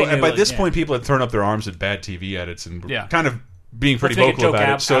 so I think they knew by this point, people had thrown up their arms at bad TV edits and kind of being pretty Let's make a vocal joke about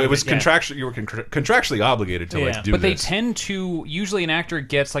out it. So of it was it, yeah. contractually you were contractually obligated to like do but this. they tend to usually an actor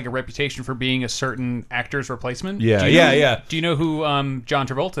gets like a reputation for being a certain actor's replacement. Yeah, Do you know- yeah. Do you know who John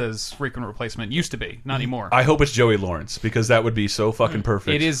Travolta's frequent replacement used to be? Not anymore. I hope it's Joey Lawrence because that would be so fucking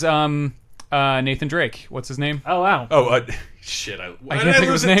perfect. It is Nathan Drake. What's his name? Oh wow. Oh shit! I can't think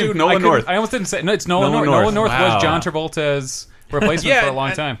of his name. Nolan North. I almost didn't say. No, it's Nolan North. North. Nolan North Wow. was John Travolta's replacement for a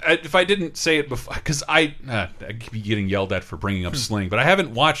long time. If I didn't say it before, because I keep getting yelled at for bringing up Sling, but I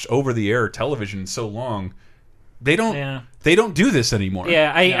haven't watched over-the-air television in so long. They don't do this anymore.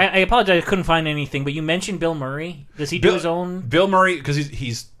 Yeah, I apologize. I couldn't find anything, but you mentioned Bill Murray. Does he do his own? Bill Murray, because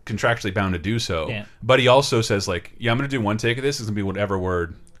he's contractually bound to do so. Yeah. But he also says like, yeah, I'm going to do one take of this. It's going to be whatever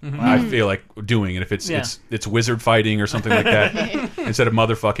word I feel like doing, and if it's wizard fighting or something like that instead of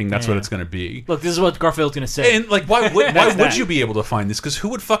motherfucking, that's what it's going to be. Look, this is what Garfield's going to say. And like, why would you be able to find this? Because who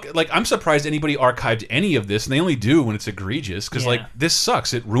would fuck? Like, I'm surprised anybody archived any of this, and they only do when it's egregious. Because like, this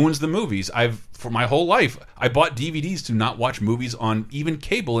sucks. It ruins the movies. For my whole life, I bought DVDs to not watch movies on even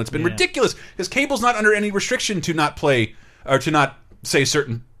cable. It's been ridiculous because cable's not under any restriction to not play or to not say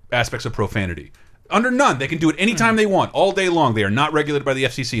certain aspects of profanity. Under none. They can do it anytime they want, all day long. They are not regulated by the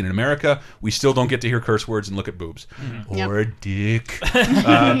FCC. And in America, we still don't get to hear curse words and look at boobs. Or a dick.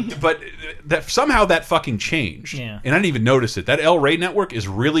 But somehow that fucking changed. Yeah. And I didn't even notice it. That El Rey network is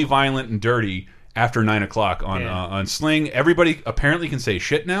really violent and dirty after 9 o'clock on Sling. Everybody apparently can say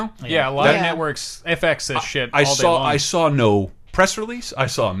shit now. Yeah, a lot of networks, FX says shit all day long. I saw no press release. I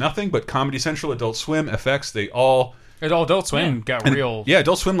saw nothing, but Comedy Central, Adult Swim, FX, they all... Adult Swim got real. Yeah,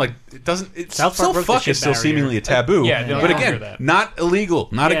 Adult Swim, like, it doesn't. It's South Park still broke the fuck shit is still barrier. seemingly a taboo. But again, not illegal,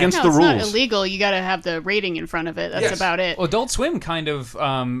 not against No, the it's rules. not illegal. You got to have the rating in front of it. That's about it. Well, Adult Swim kind of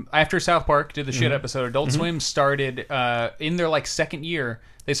after South Park did the shit episode, Adult Swim started in their like second year.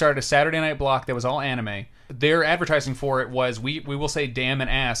 They started a Saturday night block that was all anime. Their advertising for it was we will say damn and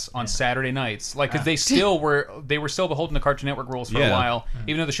ass on Saturday nights, like because they were still beholden to Cartoon Network rules for a while,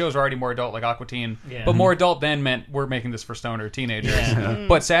 even though the shows are already more adult, like Aqua Teen. But more adult then meant we're making this for stoner teenagers.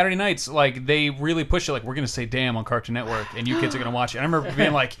 But Saturday nights, like they really push it, like we're gonna say damn on Cartoon Network, and you kids are gonna watch it. I remember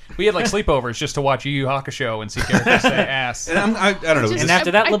being like, we had like sleepovers just to watch Yu Yu Hakusho and see characters say ass. And I don't know. And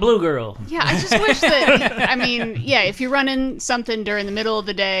after that, La Blue Girl. Yeah, I just wish that. I mean, yeah, if you're running something during the middle of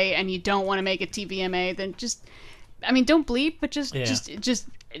the day and you don't want to make it TVMA, then just, I mean, don't bleep, but just bleep.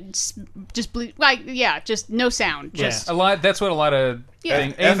 Like, just no sound. Just a lot. That's what a lot of.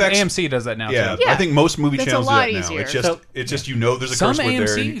 Yeah. AMC does that now. Yeah, too. I think most movie That's channels a do lot that now. easier. It's just you know there's a Some curse word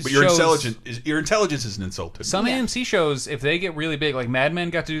there, AMC but shows- your intelligence isn't insulted. Some AMC shows, if they get really big, like Mad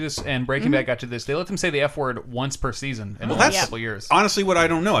Men got to do this and Breaking Bad got to do this, they let them say the F word once per season in the last couple years. Honestly, what I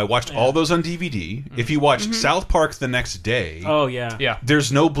don't know. I watched all those on DVD. If you watched South Park the next day, yeah,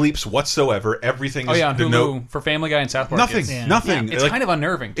 there's no bleeps whatsoever. Everything is on Hulu no, for Family Guy and South Park. nothing. Nothing. It's Like, kind of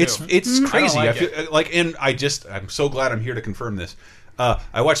unnerving. Too. It's crazy. I I don't like feel like, and I'm so glad I'm here to confirm this.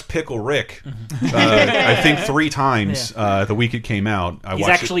 I watched Pickle Rick, I think 3 times the week it came out. He's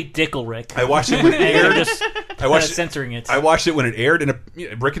actually Dickle Rick. I watched it when it aired. I watched censoring it. I watched it when it aired, and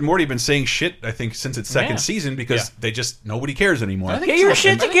Rick and Morty have been saying shit, I think, since its second season because they just nobody cares anymore. Get your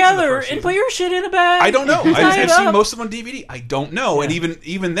shit together and put your shit in a bag. I don't know. Tie it I've seen up. most of them on DVD. I don't know. And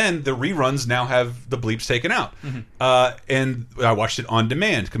even then, the reruns now have the bleeps taken out. And I watched it on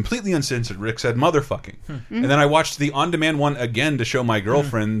demand, completely uncensored. Rick said motherfucking. And then I watched the on-demand one again to show my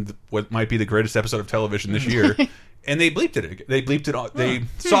girlfriend what might be the greatest episode of television this year. And they bleeped it. They bleeped it. They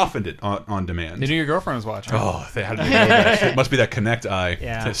softened it on demand. They knew your girlfriend was watching. Oh, how did they know that? It must be that Connect eye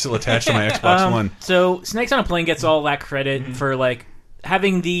that's still attached to my Xbox One. So Snakes on a Plane gets all that credit for like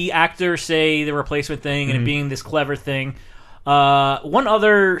having the actor say the replacement thing and it being this clever thing. One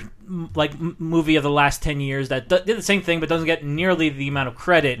other movie of the last 10 years that did the same thing but doesn't get nearly the amount of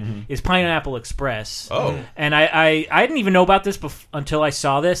credit is Pineapple Express. And I didn't even know about this until I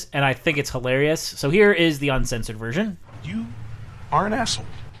saw this, and I think it's hilarious. So here is the uncensored version. You are an asshole.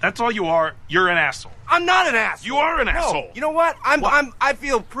 That's all you are. You're an asshole. I'm not an asshole. You are an asshole. You know what? I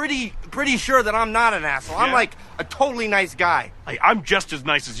feel pretty sure that I'm not an asshole. I'm like a totally nice guy. Hey, I'm just as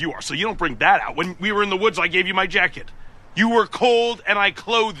nice as you are, so you don't bring that out. When we were in the woods, I gave you my jacket. You were cold, and I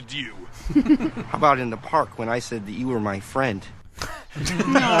clothed you. How about in the park when I said that you were my friend?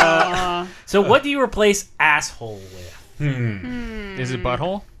 So what do you replace asshole with? Is it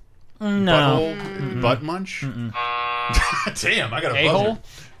butthole? No. Butthole? Butt munch? Damn, I got a A-hole?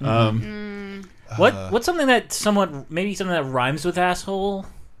 What's something that maybe something that rhymes with asshole?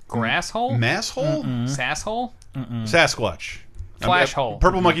 Grasshole? Masshole? Sasshole? Sasquatch. Flash hole.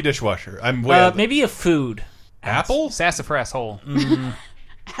 Purple monkey dishwasher. I'm way maybe a food. Apple? Sassafras hole.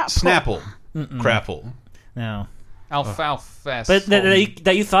 Snapple. Crapple. No. Alfalfa. But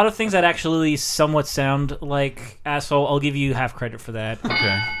that you thought of things that actually somewhat sound like asshole, I'll give you half credit for that.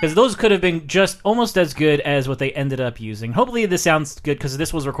 Okay. Because those could have been just almost as good as what they ended up using. Hopefully this sounds good because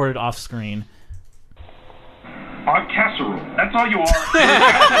this was recorded off screen. A casserole. That's all you are.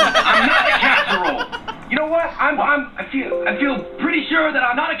 I'm not a casserole. You know what? I feel pretty sure that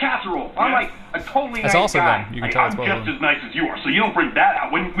I'm not a casserole. I'm like a totally That's nice also guy. them. You can tell it's I'm both just of them. as nice as you are, so you don't bring that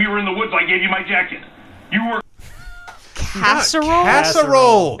out. When we were in the woods, I gave you my jacket. You were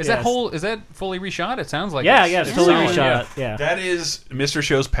Casserole? Is that fully reshot? It sounds like it's fully reshot. Yeah. That is Mr.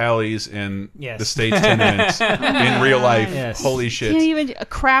 Show's Pallies in Yes. the States 10 minutes in real life. Yes. Holy shit. Can't even a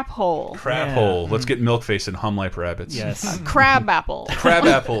crap hole. Crap hole. Let's get Milkface and hum like rabbits. Yes. Crab apple. Crab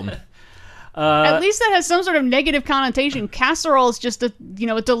apple. At least that has some sort of negative connotation. Casserole is just a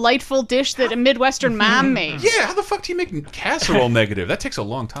delightful dish that a Midwestern mom made. Yeah, how the fuck do you make casserole negative? That takes a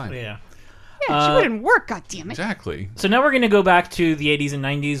long time. Yeah. Yeah, she wouldn't work, goddammit. Exactly. So now we're going to go back to the 80s and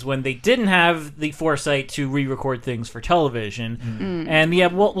 90s when they didn't have the foresight to re-record things for television. And yeah,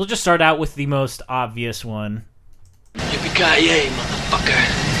 we'll just start out with the most obvious one. Yippee-ki-yay,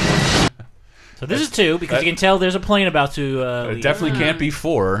 motherfucker. So this is 2 because you can tell there's a plane about to It leave. definitely can't be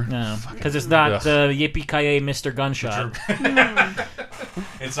 4. No, because it's not Yippee-ki-yay, Mr. Gunshot.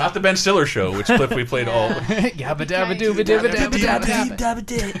 It's not the Ben Stiller show, which clip we played all. Yabba dabba dooba dibba dabba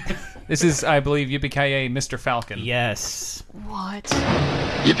dabba. This is, I believe, Yippee-ki-yay, Mr. Falcon. Yes. What?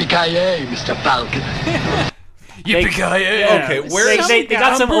 Yippee-ki-yay, Mr. Falcon. Yippee-ki-yay. Okay, where they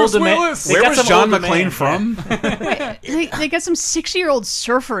got some old Where was John McClane from? They got some 60-year-old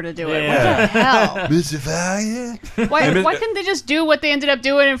surfer to do it. Yeah. What the hell? Mr. Falcon. Why couldn't they just do what they ended up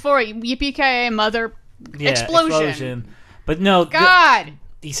doing it for? Yippee-ki-yay, mother explosion. But no, God.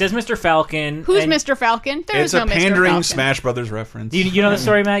 He says Mr. Falcon. Who's Mr. Falcon? There's no Mr. Falcon. It's a pandering Smash Brothers reference. You know the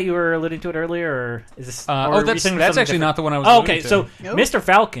story, Matt? You were alluding to it earlier, or is this? That's actually not the one I was. Okay, so Mr.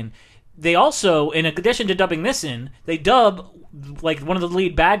 Falcon. They also, in addition to dubbing this in, they dub like one of the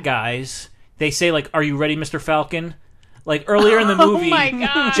lead bad guys. They say like, "Are you ready, Mr. Falcon?" Like earlier in the movie, my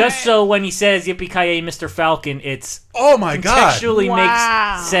God. just so when he says "Yippee-ki-yay, Mr. Falcon," it's contextually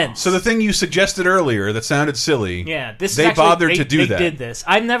makes sense. So the thing you suggested earlier that sounded silly, this they bothered to do that. They did this.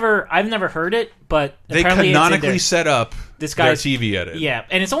 I've never heard it, but they apparently canonically set up this guy's their TV edit. Yeah,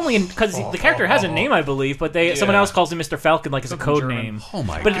 and it's only because the character has a name, I believe, but someone else calls him Mr. Falcon like as a code name. Oh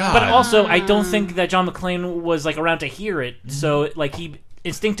my God! God! But also, I don't think that John McClane was like around to hear it, so like he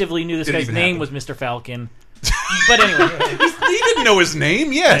instinctively knew this Didn't guy's even name happen. was Mr. Falcon. But anyway, he didn't know his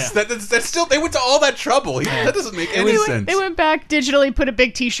name. Yes, Yeah. that's still. They went to all that trouble. That doesn't make any sense. They went back digitally, put a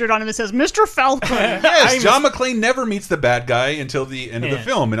big T-shirt on him that says "Mr. Falcon." Yes, John McClane never meets the bad guy until the end of the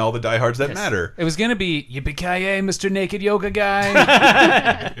film, and all the diehards that matter. It was gonna be Yippee-ki-yay, Mr. Naked Yoga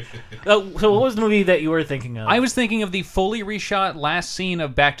Guy. So what was the movie that you were thinking of? I was thinking of the fully reshot last scene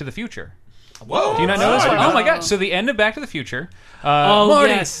of Back to the Future. Whoa! Do you not know this one? Oh my God! So the end of Back to the Future.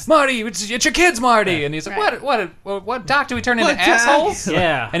 Marty, yes. Marty, it's your kids, Marty. And he's like, what doc do we turn into assholes?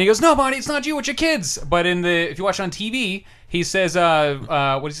 Yeah. And he goes, no, Marty, it's not you, it's your kids. But if you watch it on TV, he says,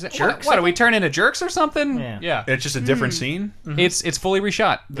 what does he say? Jerks? What do we turn into jerks or something? Yeah. It's just a different scene. It's fully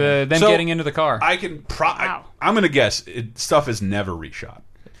reshot. Them So, getting into the car. I can. I'm gonna guess stuff is never reshot.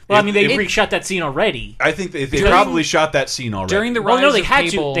 Well, I mean, they reshot that scene already. I think they probably shot that scene already. During the Well, rise no, they of had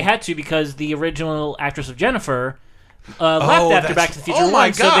cable, to. They had to because the original actress of Jennifer left after Back to the Future 1,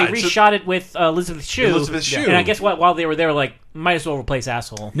 my so God. they reshot it with Elizabeth Shue. Elizabeth Shue. And I guess while they were there, like, might as well replace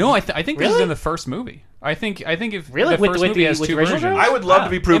asshole. No, I think this is Really? in the first movie. I think if Really? the With- first with movie the- has with two the original versions. show? I would love to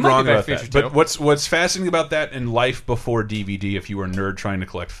be It proved might be wrong Back about to the that. Future But too. what's fascinating about that in life before DVD, if you were a nerd trying to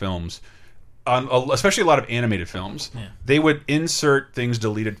collect films, especially a lot of animated films, they would insert things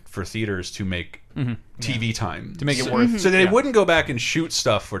deleted for theaters to make TV time To make it worth. So they wouldn't go back and shoot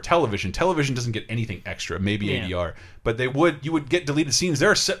stuff for television. Television doesn't get anything extra, maybe ADR, but you would get deleted scenes.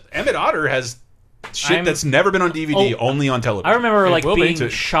 Emmett Otter has shit that's never been on DVD, only on television. I remember like will be. being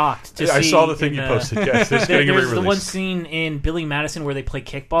shocked to see. I saw the thing you posted. Yes, there's getting a there's the re-release. one scene in Billy Madison where they play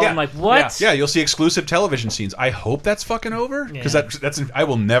kickball. Yeah. I'm like, what? Yeah, you'll see exclusive television scenes. I hope that's fucking over because that's I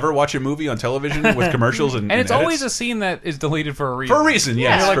will never watch a movie on television with commercials and it's edits. always a scene that is deleted for a reason. For a reason,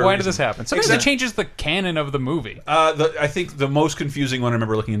 yes. You're like, for a why did reason. this happen? Sometimes it changes the canon of the movie. I think the most confusing one I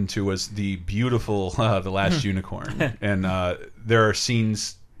remember looking into was the beautiful The Last Unicorn, and there are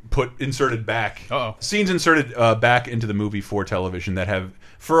scenes inserted back. Scenes inserted back into the movie for television that have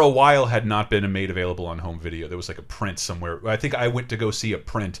for a while had not been made available on home video. There was like a print somewhere. I think I went to go see a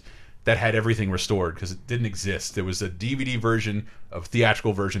print that had everything restored because it didn't exist. There was a DVD version, a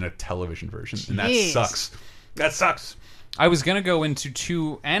theatrical version, a television version, and that Jeez. sucks. That sucks. I was gonna go into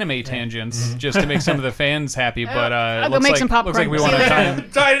 2 anime tangents just to make some of the fans happy, but I'll go looks make like, some popcorn. looks like we won't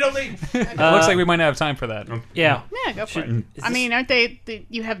have time. Don't leave. Looks like we might not have time for that. Yeah. Yeah, go for it. I mean, aren't they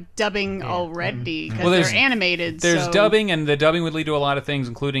you have dubbing already because Well, they're animated. There's so. dubbing, and the dubbing would lead to a lot of things,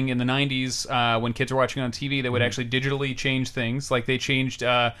 including in the 90s when kids were watching on TV, they would actually digitally change things. Like they changed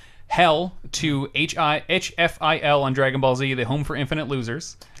Hell to HFIL on Dragon Ball Z, the Home for Infinite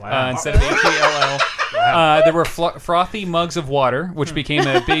Losers, instead of HELL. There were frothy mugs of water, which became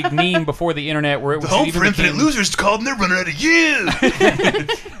a big meme before the internet, where it was Home for Infinite Losers called, and they're running out of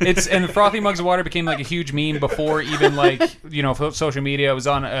years. And the frothy mugs of water became like a huge meme before even social media. It was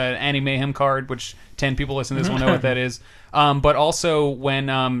on an Annie Mayhem card, which 10 people listening to this will know what that is. But also when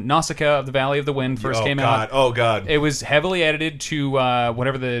Nausicaa of the Valley of the Wind first came out, it was heavily edited to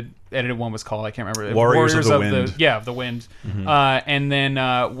whatever the edited one was called. I can't remember. Warriors of the Wind. Of the Wind. And then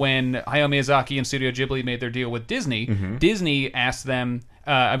when Hayao Miyazaki and Studio Ghibli made their deal with Disney, Disney asked them.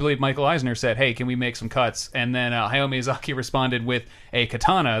 I believe Michael Eisner said, "Hey, can we make some cuts?" And then Hayao Miyazaki responded with a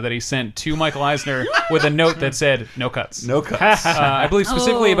katana that he sent to Michael Eisner with a note that said, "No cuts." No cuts. I believe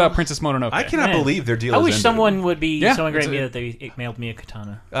specifically about Princess Mononoke. I cannot believe their deal. I is wish ended. someone would be so angry it's at me a- that they mailed me a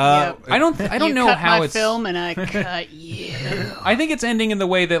katana. I don't You know cut how my it's. film and I cut you. I think it's ending in the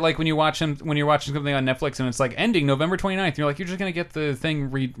way that, like, when you're watching something on Netflix and it's like ending November 29th, you're like, you're just gonna get the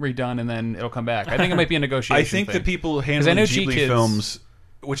thing redone and then it'll come back. I think it might be a negotiation. I think thing. the people 'Cause I handling know Ghibli G-Kids- films,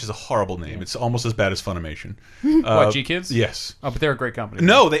 which is a horrible name, it's almost as bad as Funimation. What, G-Kids? Yes. Oh, but they're a great company.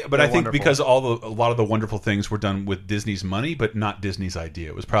 No, but They're I think wonderful. because a lot of the wonderful things were done with Disney's money, but not Disney's idea.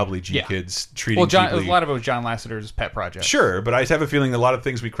 It was probably G-Kids treating Ghibli. a lot of it was John Lasseter's pet project. Sure, but I have a feeling a lot of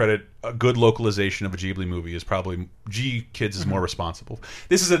things we credit a good localization of a Ghibli movie is probably G-Kids is more responsible.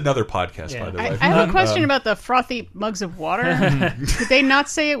 This is another podcast, by the way. I have a question about the frothy mugs of water. Did they not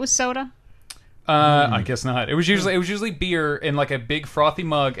say it was soda? I guess not. It was usually beer in like a big frothy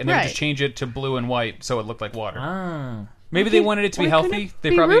mug, and they would Right. just change it to blue and white so it looked like water. Ah. Maybe they wanted it to be Why couldn't healthy. it They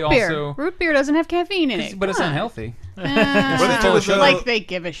be probably root beer? also, Root beer doesn't have caffeine in it. but it's Come on. unhealthy. What do they do with like they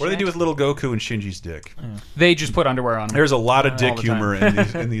give a shit. What do they do with little Goku and Shinji's dick? They just put underwear on them. There's a lot of All dick the time. humor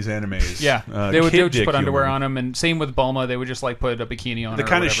in these animes. Yeah, they would kid just dick put underwear humor. on them, and same with Bulma. They would just like put a bikini on The her.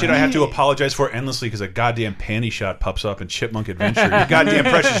 kind or of whatever. shit I have to apologize for endlessly because a goddamn panty shot pops up in Chipmunk Adventure. You goddamn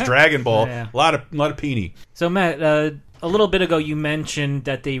precious Dragon Ball. Yeah. A lot of peenie. So Matt, a little bit ago you mentioned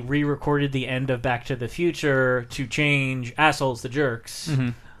that they re-recorded the end of Back to the Future to change assholes to jerks.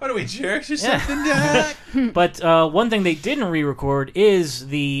 What are we, jerks or Yeah. something, Doc? But one thing they didn't re-record is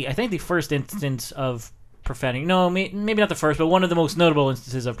I think the first instance of profanity. No, maybe not the first, but one of the most notable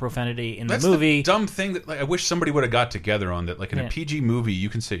instances of profanity in That's the movie. the dumb thing that I wish somebody would have got together on that. Like in a Yeah. PG movie, you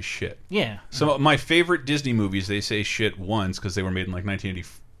can say shit. Yeah. So my favorite Disney movies, they say shit once because they were made in like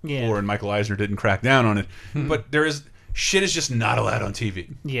 1984, Yeah. and Michael Eisner didn't crack down on it. But shit is just not allowed on TV.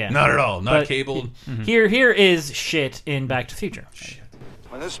 Yeah. Not at all. Not But cable. Here is shit in Back to the Future.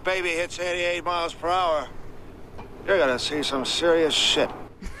 When this baby hits 88 miles per hour, you're gonna see some serious shit.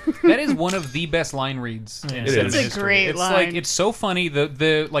 That is one of the best line reads in It cinema is. It's a history. great it's line. like it's so funny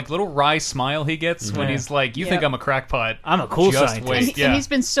the like little wry smile he gets when Yeah. he's like, "You think Yep. I'm a crackpot? I'm a cool Just scientist." wait." And he's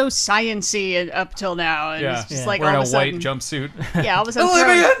been so science-y up till now, and it's just like wearing all a of a white sudden, jumpsuit. Yeah, all of a sudden,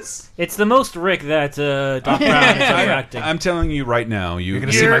 throw- It's the most Rick that Doc Brown is ever acting. I'm telling you right now, you're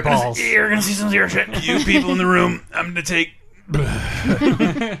gonna see my balls. You're gonna see some zero shit. You people in the room, I'm gonna take.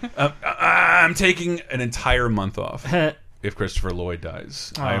 I'm taking an entire month off. If Christopher Lloyd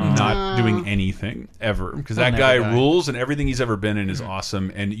dies, I am not doing anything ever because that He'll guy never die. rules, and everything he's ever been in is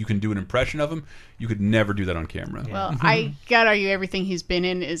awesome. And you can do an impression of him. You could never do that on camera. Well, I gotta argue everything he's been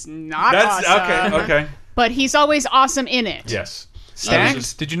in is not That's awesome. okay. But he's always awesome in it. Yes.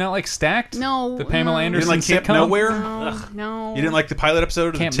 Stacked? Did you not like Stacked? No. The Pamela You Anderson didn't like Camp sitcom? Nowhere? No. You didn't like the pilot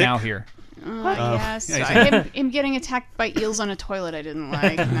episode of Camp The Tick? Now here. Yes. yeah, Him getting attacked by eels on a toilet, I didn't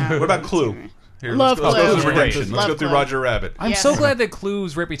like. No. What about Clue? Here, Love let's go Clue. through Redemption. Let's Love go through Clue. Roger Rabbit. I'm Yes. so glad that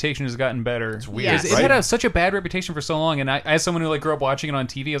Clue's reputation has gotten better. It's weird, Yes. It right? had such a bad reputation for so long, and I, as someone who like grew up watching it on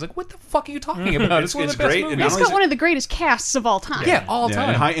TV, I was like, "What the fuck are you talking about? It's one of it's the best great, and movies." It's got one of the greatest casts of all time. Yeah, all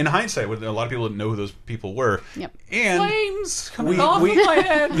time. In hindsight, a lot of people didn't know who those people were. Yep. And Flames coming off of my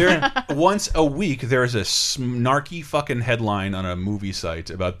head. there, once a week, there's a snarky fucking headline on a movie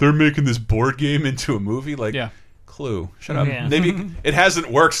site about they're making this board game into a movie. Like, Yeah. Clue, shut up. Yeah. Maybe it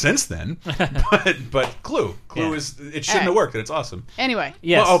hasn't worked since then, but Clue is it shouldn't have worked, and it's awesome. Anyway.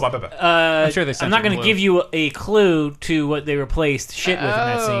 Yes. Oh, bye. I'm sure they sent I'm not you going to Clue. give you a clue to what they replaced shit with in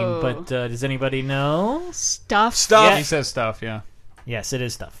that scene, Oh. but does anybody know? Stuff. Yeah. He says stuff, yeah. Yes, it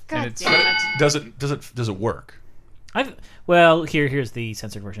is stuff. God it's- damn it. Does it work? Well, here's the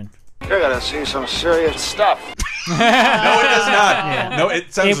censored version. You're gonna see some serious stuff. No, it does not. Yeah. No,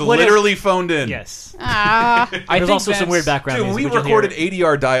 it sounds It would've- literally phoned in. Yes. I There's think also some that's- weird background Dude, when we music, which you'll recorded hear.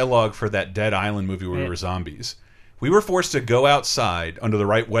 ADR dialogue for that Dead Island movie where we were zombies, we were forced to go outside under the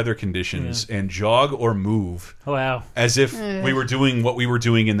right weather conditions and jog or move. Oh, wow. As if we were doing what we were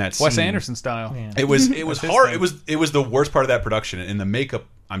doing in that scene. Wes Anderson style. Yeah. It was That's his hard. thing. It was the worst part of that production, and the makeup,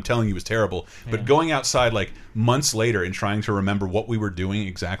 I'm telling you, was terrible. But going outside like months later and trying to remember what we were doing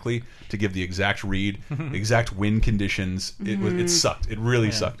exactly to give the exact read, exact wind conditions, it sucked. It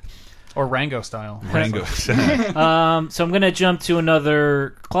really sucked. Or Rango style. Rango. So I'm going to jump to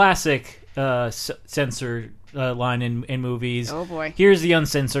another classic censored line in movies. Oh, boy. Here's the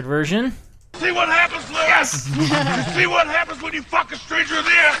uncensored version. See what happens, Larry? Yes! You see what happens when you fuck a stranger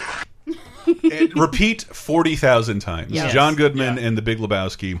there? Repeat 40,000 times. Yes. John Goodman and The Big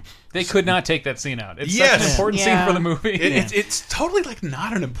Lebowski. They could not take that scene out. It's Yes. such an important scene for the movie. It's totally like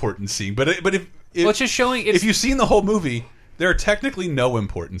not an important scene, but if Well, it's just showing. if you've seen the whole movie, there are technically no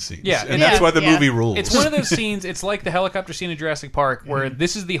important scenes. Yeah, and that's why the movie rules. It's one of those scenes. It's like the helicopter scene in Jurassic Park, where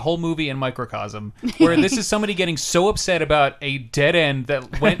this is the whole movie in microcosm. Where this is somebody getting so upset about a dead end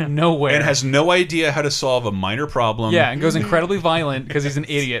that went nowhere and has no idea how to solve a minor problem. Yeah, and goes incredibly violent because he's an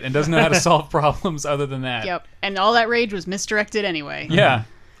idiot and doesn't know how to solve problems other than that. Yep. And all that rage was misdirected anyway. Yeah.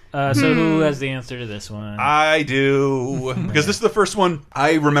 So who has the answer to this one? I do, because this is the first one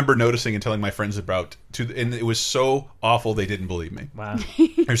I remember noticing and telling my friends about. And it was so awful they didn't believe me. Wow.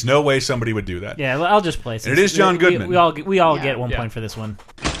 There's no way somebody would do that. Yeah, well, I'll just play. And it is John Goodman. We all get 1 point for this one.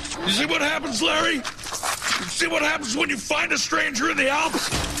 You see what happens, Larry? You see what happens when you find a stranger in the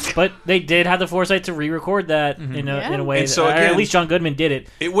Alps? But they did have the foresight to re-record that in a way. And so that, or again, at least John Goodman did it.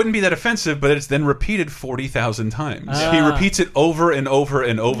 It wouldn't be that offensive, but it's then repeated 40,000 times. Ah. He repeats it over and over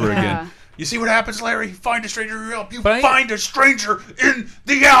and over Yeah. again. You see what happens, Larry? You find a stranger in the Alps. You find a stranger in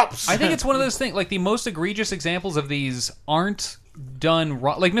the Alps. I think it's one of those things. Like the most egregious examples of these aren't done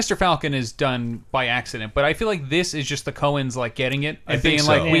wrong. Like Mr. Falcon is done by accident, but I feel like this is just the Coens like getting it and I think being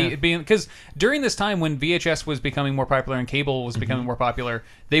so. like because during this time when VHS was becoming more popular and cable was becoming more popular,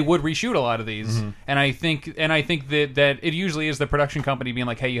 they would reshoot a lot of these, and I think that it usually is the production company being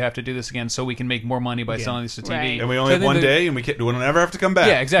like, hey, you have to do this again so we can make more money by selling this to TV. Right. And we only have one day, and we'll never have to come back.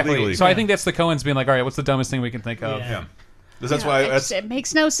 Yeah, exactly. legally. So I think that's the Coens being like, all right, what's the dumbest thing we can think of? Yeah. That's why. It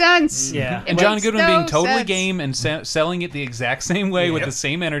makes no sense. Yeah. And John makes Goodman no being totally sense. game and selling it the exact same way with the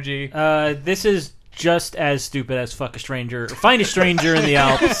same energy. This is just as stupid as fuck a stranger. Find a stranger in the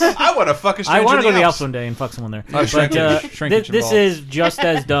Alps. I want to fuck a stranger. I want to in go to the Alps Alps one day and fuck someone there. Oh, But this is just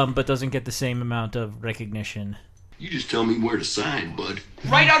as dumb, but doesn't get the same amount of recognition. You just tell me where to sign, bud.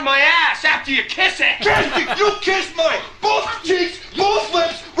 Right on my ass after you kiss it! You kissed my both cheeks, both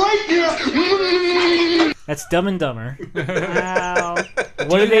lips, right here! That's Dumb and Dumber. Wow.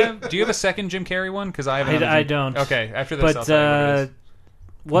 Do you have a second Jim Carrey one? Because I have. I don't. Okay, after this, I'll But tell you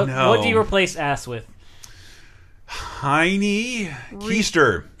what it is. what do you replace ass with? Heine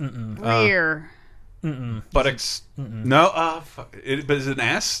Keister. Rear. Buttocks. No. Fuck. But is it an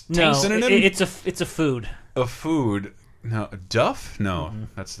ass? No, synonym? it's a food. A food. No. Duff? No.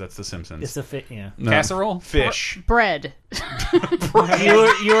 That's The Simpsons. It's a fit. Yeah. No. Casserole? Fish. Bread.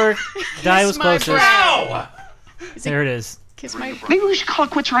 Your die was my closest. Ow! There it is. Kiss my. Maybe we should call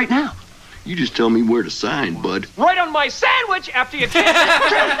it quits right now. You just tell me where to sign, bud. Right on my sandwich after you kiss it!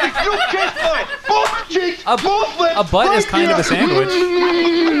 You kissed my both cheeks, both lips, A butt is kind of a sandwich.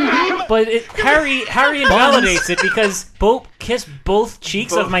 But Harry invalidates it because kiss both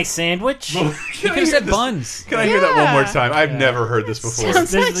cheeks of my sandwich. He could have said buns. Can I hear that one more time? I've never heard this before.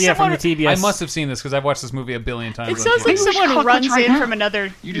 Sounds like This is from the TBS. I must have seen this because I've watched this movie a billion times. It sounds like someone runs in from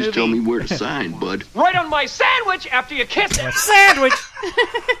another You just movie. tell me where to sign, bud. Right on my sandwich after you kiss it! Sandwich.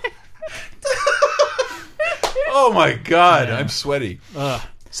 Oh my God, I'm sweaty.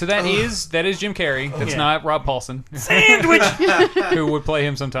 So that is Jim Carrey. That's Yeah. not Rob Paulson, Sandwich. who would play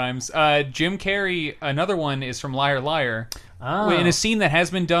him sometimes. Jim Carrey. Another one is from Liar Liar. Oh. In a scene that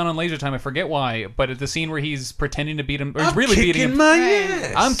has been done on Laser Time, I forget why, but at the scene where he's pretending to beat him, or he's really beating him. my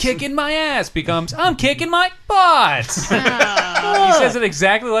ass. I'm kicking my ass becomes I'm kicking my butt. He says it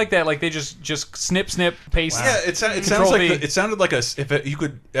exactly like that. Like they just snip paste. Yeah, it sounds Control like V. it sounded like you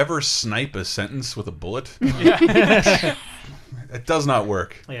could ever snipe a sentence with a bullet. It does not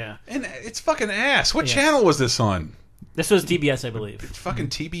work. Yeah. And it's fucking ass. What Yes. channel was this on? This was TBS, I believe. It's fucking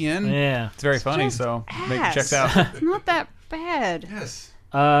TBN. Yeah. It's very funny. So make it checks out. It's not that bad. Yes.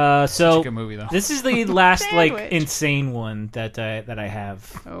 So Such a good movie, though. this is the last like Sandwich. insane one that I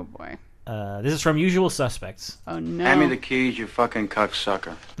have. Oh boy. This is from Usual Suspects. Oh no! Hand me the keys, you fucking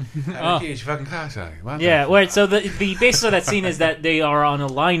cocksucker. Hand me the keys, you fucking cocksucker. What Yeah, the right. So the basis of that scene is that they are on a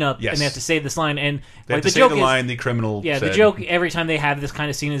lineup Yes. and they have to say this line. And They have like, to the say joke the is, line the criminal Yeah, the said. joke every time they have this kind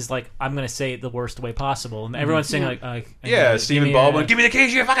of scene is like, I'm going to say it the worst way possible, and everyone's saying like, Yeah, Stephen Baldwin, give me the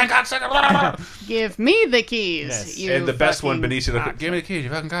keys, you fucking cocksucker. Give me the keys. Yes. You And the best one, fucking Benicio, cocksucker. give me the keys, you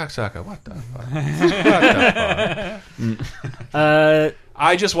fucking cocksucker. What the fuck? What the fuck?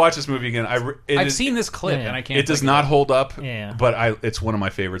 I just watched this movie again. I've seen this clip and I can't. It does think not of it. hold up. Yeah. But it's one of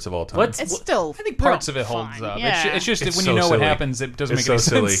my favorites of all time. It's still. I think parts of it holds up. Yeah. It's just It's when so you know what silly. happens, it doesn't It's make any so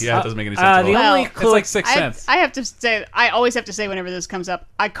silly. sense. Yeah, it doesn't make any sense at all. the only It's like Sixth I Sense. have to say, I always have to say whenever this comes up,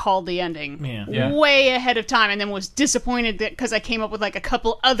 I called the ending Yeah. way ahead of time, and then was disappointed that because I came up with like a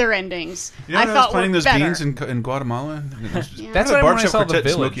couple other endings. You know I when thought was planting were those better. beans in Guatemala? That's what I when I saw the Quartet in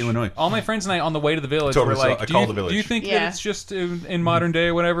village. Smoky, Illinois. All my friends and I on the way to the village Totally were like, saw- I do called you, the village. do you think Yeah. that it's just in modern day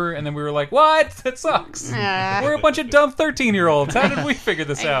or whatever? And then we were like, what? That sucks. Ah. We're a bunch of dumb 13-year-olds. How did we figure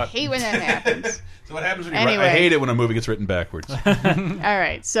this I out? hate when that happens. So what happens when you Anyway. I hate it when a movie gets written backwards. All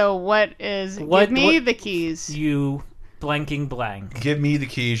right, so what is? What- give me what- the keys. You blanking blank. Give me the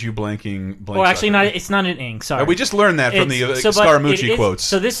keys, you blanking blank. Well, actually, sucker. not. It's not an ing. Sorry. We just learned that from the But Scaramucci it is- quotes.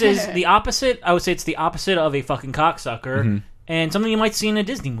 So this is the opposite. I would say it's the opposite of a fucking cocksucker, and something you might see in a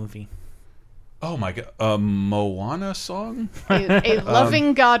Disney movie. Oh my god, a Moana song? A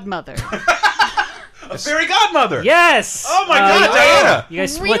loving godmother. A fairy godmother. Yes. Oh my god, Diana! You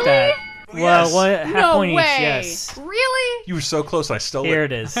guys split Really? that. Yes. Well, what half No point way. each? Yes. Really? You were so close, I stole Here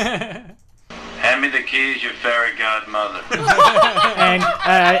it. it is. Hand me the keys, you fairy godmother. And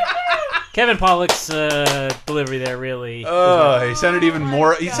Kevin Pollak's delivery there really. Oh, he sounded even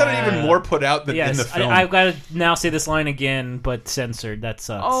more. He sounded even more put out than Yes, in the film. I've got to now say this line again, but censored. That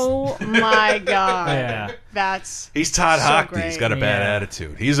sucks. Oh my god. Yeah. That's. He's Todd so Hockney. great. He's got a bad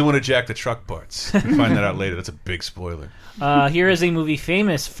attitude. He's the one who jacked the truck parts. We'll find that out later. That's a big spoiler. Here is a movie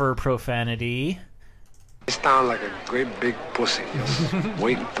famous for profanity. It's down like a great big pussy, just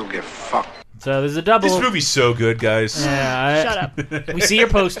waiting to get fucked. So there's a double. This movie's so good, guys. Yeah, Shut up. We see your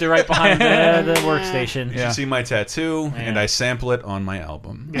poster right behind the workstation. You should see my tattoo, and I sample it on my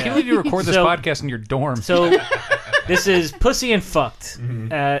album. I can't believe you record this So- podcast in your dorm. So this is pussy and fucked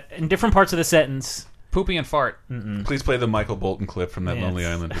in different parts of the sentence. Poopy and fart. Please play the Michael Bolton clip from that Yes. Lonely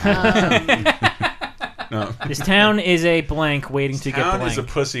Island. No. This town is a blank waiting to get Town blank. is a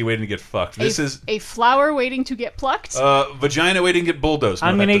pussy waiting to get fucked. This is a flower waiting to get plucked. vagina waiting to get bulldozed. No,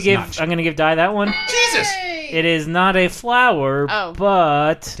 I'm that gonna does give not. I'm gonna give Di that one. Jesus. It is not a flower, Oh.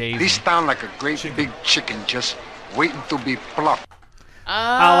 but This down like a great big chicken, just waiting to be plucked. a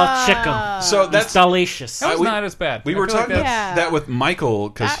la chicken. So It's that's delicious. That was we- not as bad. We I were feel like talking about that's- that with Michael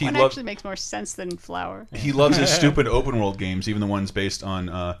because that he one loves actually makes more sense than flower. he loves his stupid open world games, even the ones based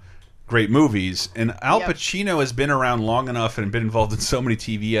on great movies. And Al Yep. Pacino has been around long enough and been involved in so many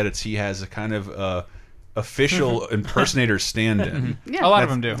TV edits. He has a kind of official impersonator stand-in. Yeah. A lot of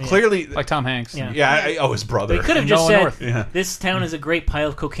them do. Clearly, Like Tom Hanks. Yeah. his brother. They could have just Nolan said, North. Yeah. "This town is a great pile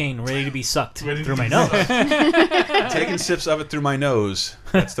of cocaine ready to be sucked through my nose." Taking sips of it through my nose.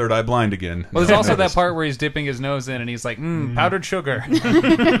 That's Third Eye Blind again. Well, there's No, also no, that this- part where he's dipping his nose in and he's like, powdered sugar.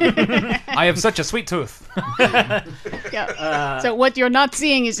 I have such a sweet tooth. Yeah. So what you're not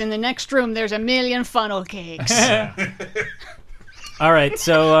seeing is in the next room. There's a million funnel cakes. All right,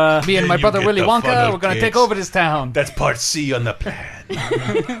 so Me and my You brother get Willy the Wonka, funnel we're going to cakes. take over this town. That's part C on the plan.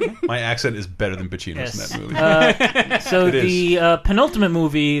 My accent is better than Pacino's yes. in that movie. So It is. the penultimate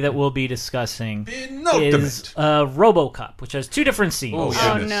movie that we'll be discussing Penultimate. is RoboCop, which has two different scenes. Oh,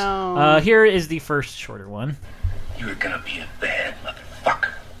 Oh goodness. no. Here is the first shorter one. You're gonna be a bad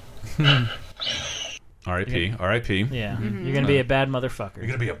motherfucker. R.I.P. R.I.P. Yeah, you're gonna be a bad motherfucker. You're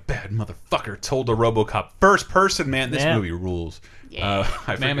gonna be a bad motherfucker. Told the RoboCop first person. Man, this Yeah. movie rules. Yeah. I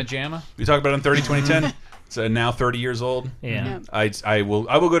forget- Mamma Jamma. We talked about it in 2010. It's now 30 years old. Yeah. I will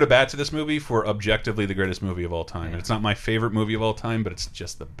go to bat to this movie for objectively the greatest movie of all time. And it's not my favorite movie of all time, but it's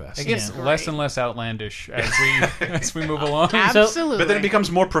just the best. It gets Yeah. less and less outlandish as we move along. Absolutely. But then it becomes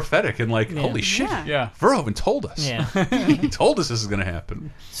more prophetic and like, holy shit, Yeah. Yeah. Verhoeven told us. Yeah. He told us this is going to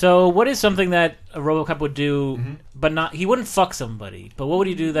happen. So, what is something that a RoboCop would do, but not? He wouldn't fuck somebody, but what would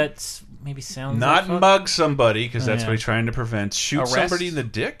he do that's maybe sounds Not like fuck? mug somebody, because that's yeah. what he's trying to prevent. Shoot Arrest? somebody in the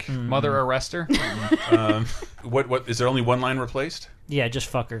dick. Mother arrester. What is there only one line replaced? Yeah,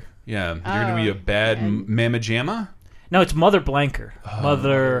 just fucker. Yeah, you're going to be a bad mamma jamma? No, it's Mother Blanker.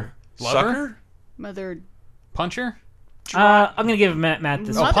 Mother Sucker? Mother. Puncher? I'm gonna give Matt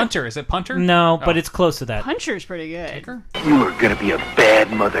this. Oh, one. punter. Is it punter? No, but Oh. it's close to that. Puncher's pretty good. You are gonna be a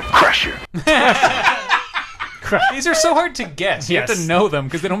bad mother crusher. These are so hard to guess. You have Yes. to know them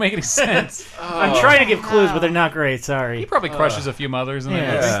because they don't make any sense. I'm trying to give clues, but they're not great. Sorry. He probably crushes a few mothers. In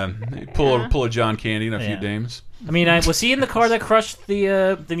Yeah. Pull a John Candy and a few Yeah. dames. I mean, was he in the car that crushed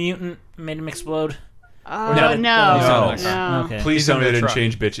the mutant, made him explode? No. Okay. Please tell me they didn't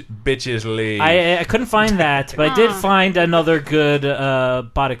change bitches leave. I couldn't find that, but I did find another good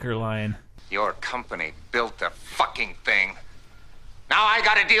Boddicker line. Your company built the fucking thing. Now I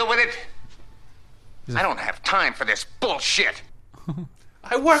gotta deal with it. I don't have time for this bullshit.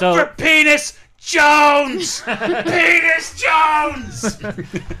 I work So- for Penis Jones! Penis Jones!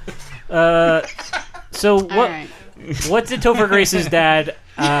 So what did Topher Grace's dad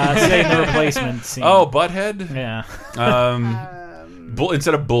say in the replacement scene? Oh, Butthead? Yeah.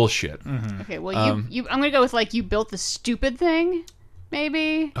 Instead of bullshit. Okay, well, I'm gonna go with you built the stupid thing,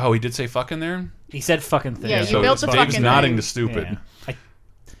 maybe. Oh, he did say fucking there? He said fucking thing. Yeah, you built the Dave's fucking nodding thing. to stupid.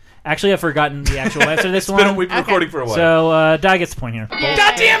 Actually, I've forgotten the actual answer to this one. We've been recording for a while. So, Di gets the point here.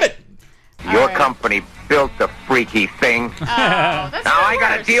 God damn it! Your company built the freaky thing. Now I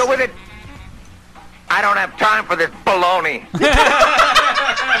gotta deal with it. I don't have time for this baloney.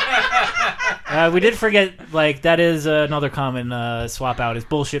 We did forget, that is another common swap out, is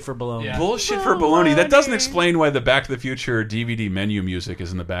bullshit for baloney. Yeah. Bullshit for baloney. That doesn't explain why the Back to the Future DVD menu music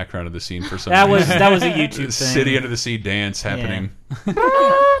is in the background of the scene for some reason. That was a YouTube thing. City Under the Sea dance happening.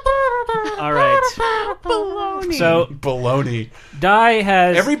 All right. Baloney. So baloney. Di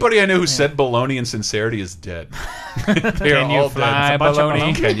has everybody I know who said baloney in sincerity is dead. They are Can you all fly, dead.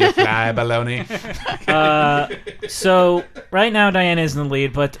 baloney? Can you fly, baloney? So right now Diana is in the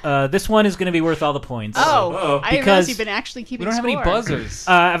lead, but this one is going to be worth all the points. Oh, I didn't realize because you've been actually keeping We don't have any score. buzzers.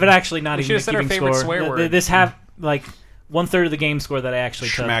 I've actually not We even should've said our keeping favorite score. swear word. This have 1/3 of the game score that I actually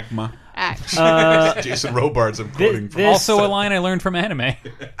took. Schmagma. Jason Robards, I'm quoting from. Also a line I learned from anime.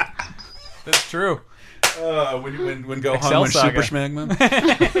 That's true. When Gohan Excel went Saga. Super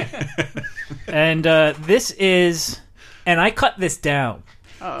Schmagma. And this is, and I cut this down.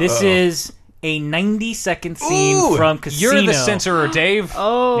 This is a 90-second scene Ooh, from Casino. You're the censorer, Dave.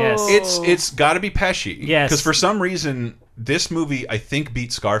 Oh, Yes. It's got to be Pesci. Yes. Because for some reason, this movie I think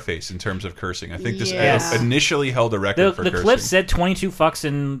beat Scarface in terms of cursing. I think this Yes. initially held a record for the cursing. clip said 22 fucks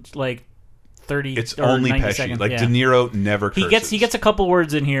in 30. It's or only 90 Pesci. seconds. Like Yeah. De Niro never curses. He gets a couple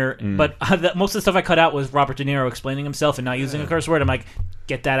words in here, but most of the stuff I cut out was Robert De Niro explaining himself and not using a curse word. I'm like,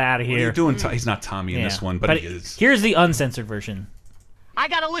 get that out of here. What are you doing? He's not Tommy in this one, but he is. Here's the uncensored version. I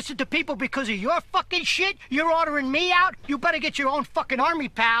gotta listen to people because of your fucking shit? You're ordering me out? You better get your own fucking army,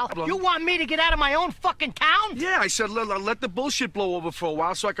 pal. You want me to get out of my own fucking town? Yeah, I said let the bullshit blow over for a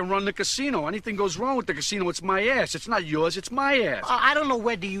while so I can run the casino. Anything goes wrong with the casino, it's my ass. It's not yours, it's my ass. I don't know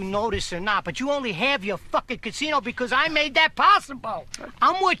whether you notice or not, but you only have your fucking casino because I made that possible.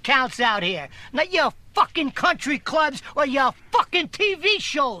 I'm what counts out here, not your fucking country clubs or your fucking TV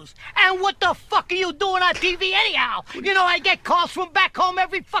shows. And what the fuck are you doing on TV anyhow? You know I get calls from back home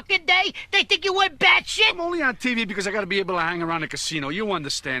every fucking day. They think you went batshit. I'm only on TV because I gotta be able to hang around the casino. You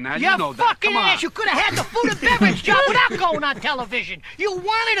understand that. You You know that. fucking Come on. ass. You could have had the food and beverage job without going on television. You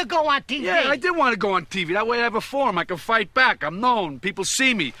wanted to go on TV. Yeah, I did want to go on TV. That way I have a forum. I can fight back. I'm known. People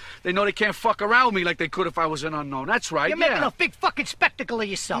see me. They know they can't fuck around with me like they could if I was an unknown. That's right, You're yeah. making a big fucking spectacle of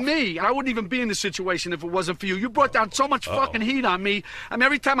yourself. Me? I wouldn't even be in this situation if it wasn't for you. You brought down so much fucking heat on me. I mean,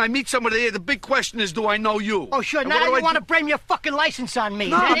 every time I meet somebody, the big question is, do I know you? Oh, sure. And Now what do you I want to do? blame your fucking license on me.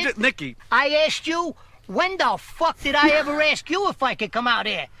 No, is that it? Nikki. I asked you, when the fuck did I ever ask you if I could come out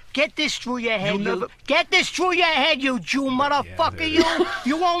here? Get this through your head, you. Get this through your head, you Jew motherfucker, you.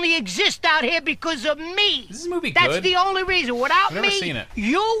 You only exist out here because of me. Is this movie That's good? the only reason. Without I've never me, seen it.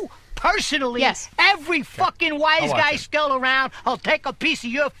 you personally, Yes. every fucking wise I'll watch guy it. still around, I'll take a piece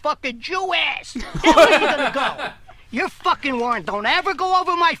of your fucking Jew ass. Now where you gonna go? Your fucking warrant don't ever go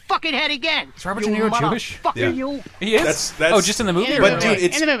over my fucking head again. Is Robert you De Niro Jewish? motherfucker, Yeah. you. He is? That's Oh, just in the movie? In the But movie. dude,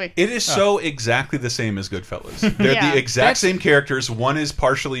 it's In the movie. it is so exactly the same as Goodfellas. They're Yeah. the exact same characters. One is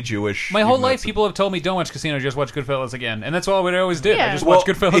partially Jewish. My whole even though life, it's- people have told me, don't watch Casino, just watch Goodfellas again. And that's all I always did. Yeah. I just Well, watched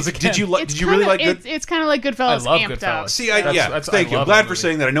Goodfellas again. Did you like? It's Did you really kinda- like Good? It's kind of like Goodfellas I love amped Goodfellas. up. See, That's- yeah, that's- I thank you. I'm love glad that for movie.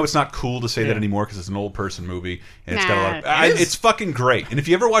 saying that. I know it's not cool to say that Yeah. anymore because it's an old person movie and it's Nah, got a lot. it is. It's fucking great. And if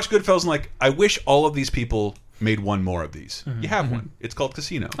you ever watch Goodfellas, and like, I wish all of these people made one more of these. You have one. It's called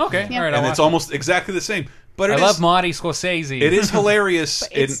Casino. Okay, Yeah. all right, I'll and watch it's it. almost exactly the same. But it I is- love Marty Scorsese. It is hilarious.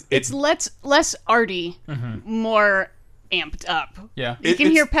 It's less arty, more amped up. Yeah. You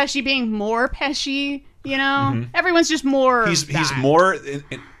can hear Pesci being more Pesci. You know, everyone's just more. He's that. more.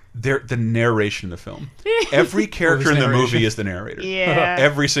 The narration in the film. Every character in the narration? movie is the narrator. Yeah.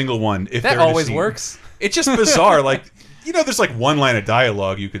 Every single one. If That they're in a always scene. works. It's just bizarre. Like You know, there's like one line of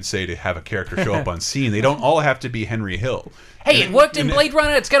dialogue you could say to have a character show up on scene. They don't all have to be Henry Hill. Hey, it worked in Blade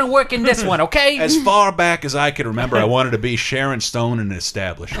Runner. It's gonna work in this one, okay? As far back as I can remember, I wanted to be Sharon Stone in an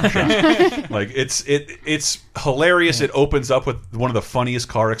establishment shot. Like it's hilarious. It opens up with one of the funniest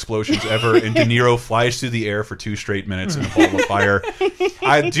car explosions ever, and De Niro flies through the air for 2 straight minutes in a ball of fire.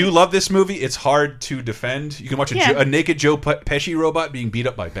 I do love this movie. It's hard to defend. You can watch a naked Joe Pesci robot being beat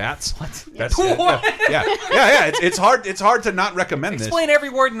up by bats. What? That's yeah. It's hard. It's hard to not recommend this. Explain every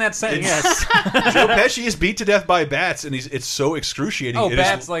word in that sentence. Yes. Joe Pesci is beat to death by bats, and it's so excruciating. Oh, it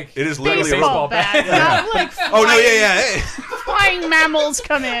bats is, like it is literally baseball bats. Not like oh no, yeah. Hey. Flying mammals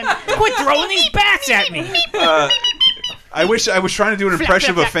come in. Quit throwing these bats at me. I wish I was trying to do an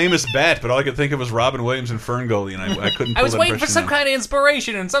impression of a famous bat, but all I could think of was Robin Williams and Ferngully, and I couldn't. I was waiting for some kind of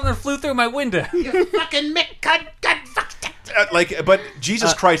inspiration, and something flew through my window. You fucking but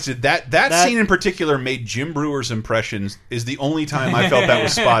Jesus Christ, did that scene in particular made Jim Brewer's impressions is the only time I felt that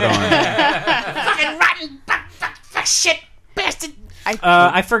was spot on. fucking rotten shit bastard.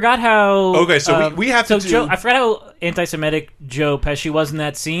 I forgot how. Okay, so we have to. Joe, I forgot how anti-Semitic Joe Pesci was in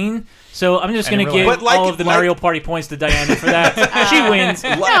that scene. So I'm just going to give all of the Mario Party points to Diana for that. She wins.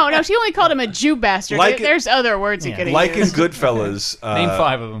 No, she only called him a Jew bastard. There's other words he could have Like in used. Goodfellas, name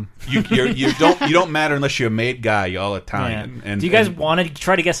 5 of them. You don't matter unless you're a made guy. You're all Italian. And do you guys want to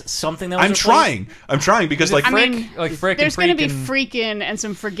try to guess something that was I'm trying because like Frick there's going to be freaking and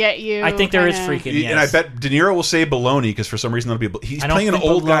some forget you. I think there is freaking. Yes. And I bet De Niro will say baloney because for some reason that'll be. He's playing an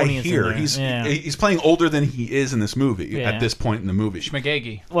old guy here. He's playing older than he is in this movie at this point in the movie.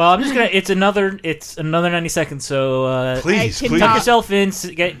 Schmagegi. Well, I'm just gonna. It's another 90 seconds. So please, tuck yourself in.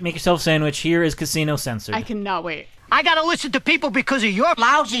 Make yourself a sandwich. Here is Casino Censored. I cannot wait. I gotta listen to people because of your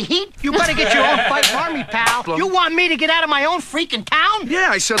lousy heat? You better get your own fight army, pal. You want me to get out of my own freaking town? Yeah,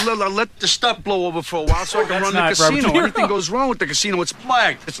 I said let the stuff blow over for a while so I can run the casino. Anything goes wrong with the casino, it's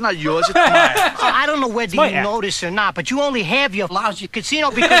mine. It's not yours, it's mine. I don't know whether you notice or not, but you only have your lousy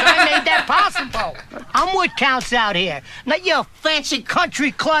casino because I made that possible. I'm what counts out here, not your fancy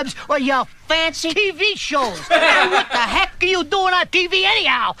country clubs or your fancy TV shows. And what the heck are you doing on TV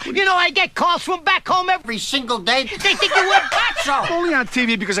anyhow? You know, I get calls from back home every single day. They think you went back Only on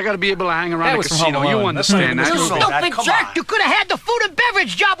TV because I got to be able to hang around the casino. You understand that? You stupid jerk. You could have had the food and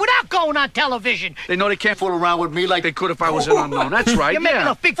beverage job without going on television. They know they can't fool around with me like they could if I was an unknown. That's right, You're making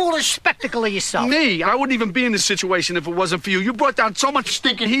a big foolish spectacle of yourself. Me? I wouldn't even be in this situation if it wasn't for you. You brought down so much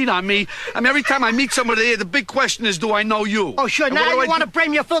stinking heat on me. I mean, every time I meet somebody here, the big question is, do I know you? Oh, sure. Now you want to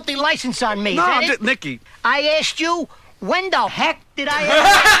blame your filthy license on me. No, Nicky. I asked you, when the heck did I ever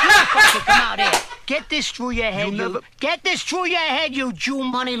ask you to come out here? Get this through your head, you. Get this through your head, you Jew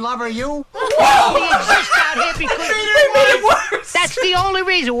money lover, you. We exist out here because that's the only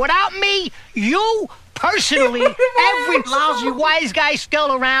reason. Without me, you personally, every lousy wise guy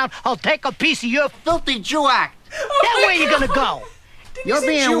still around, I'll take a piece of your filthy Jew act. That's where you're gonna go. You're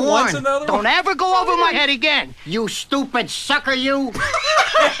being warned. Don't ever go over my head again. You stupid sucker, you.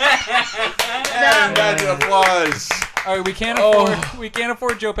 That's applause. All right, we can't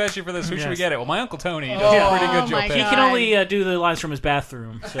afford Joe Pesci for this. Who should we get it? Well, my Uncle Tony does a pretty good Joe Pesci. He can only do the lines from his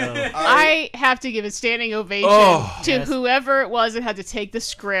bathroom. So I have to give a standing ovation to whoever it was that had to take the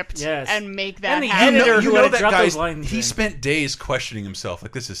script and make that and the happen. editor who had that dropped guy, those lines. he spent days questioning himself.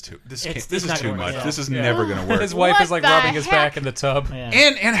 Like, this is too much. Yeah. This is never going to work. His wife is like rubbing his back in the tub. Yeah.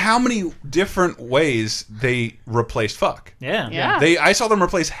 And how many different ways they replaced fuck. Yeah. I saw them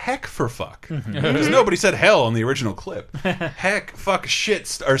replace heck for fuck. Because nobody said hell on the original clip. Heck, fuck,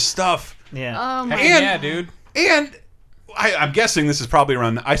 shit, or stuff. Yeah. Yeah, dude. And I'm guessing this is probably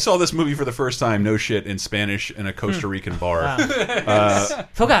around. I saw this movie for the first time, no shit, in Spanish in a Costa Rican bar.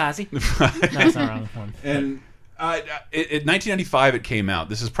 Fugazi. That's not wrong one. And in 1995, it came out.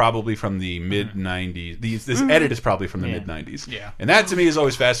 This is probably from the mid 90s. This edit is probably from the mid 90s. Yeah. And that to me is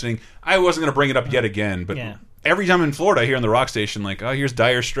always fascinating. I wasn't going to bring it up yet again, but. Yeah. Every time in Florida, I hear on the rock station, like, oh, here's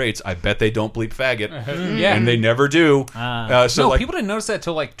Dire Straits. I bet they don't bleep faggot. Yeah. And they never do. So like, people didn't notice that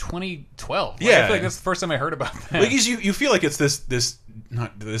till like 2012. Like, Yeah. I feel like that's the first time I heard about that. Like, you feel like it's this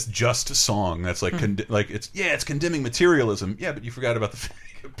just song that's like, it's condemning materialism. Yeah, but you forgot about the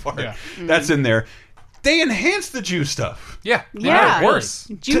faggot part. Yeah. That's in there. They enhanced the Jew stuff. Yeah. Yeah. Worse.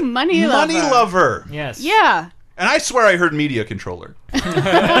 Jew money lover. Yes. Yeah. And I swear I heard media controller.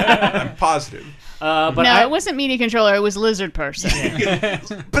 I'm positive. But no, it wasn't media controller. It was lizard person.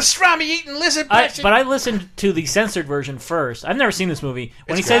 Pastrami eating lizard person. But I listened to the censored version first. I've never seen this movie.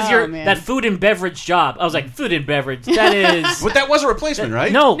 When he says man. that food and beverage job, I was like, food and beverage. That is. But that was a replacement,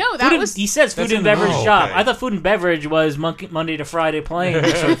 right? No, that was. He says food and beverage job. I thought food and beverage was Monday to Friday playing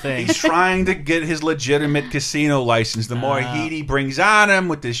sort of thing. He's trying to get his legitimate casino license. The more heat he brings on him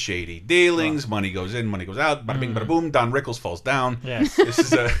with his shady dealings, money goes in, money goes out. Bada bing, bada boom. Don Rickles falls down. Yes. This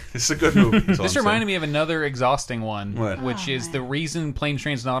is a good movie. This reminded me of another exhausting one, which is man. the reason Planes,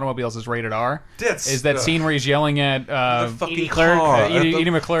 Trains, and Automobiles is rated R. Is that scene where he's yelling at the fucking Edie car, Edie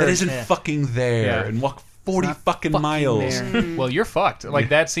McClurg. that isn't fucking there, and walk 40 fucking miles. Well, you're fucked. Like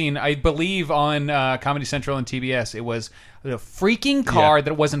that scene, I believe on Comedy Central and TBS, it was the freaking car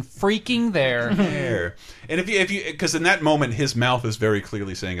that wasn't freaking there. And if you, because in that moment his mouth is very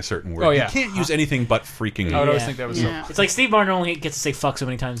clearly saying a certain word. Oh, yeah. You can't use anything but freaking. I would always think that was so. It's like Steve Martin only gets to say fuck so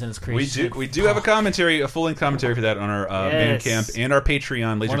many times in his career. We do have a commentary, a full-length commentary for that on our Bandcamp and our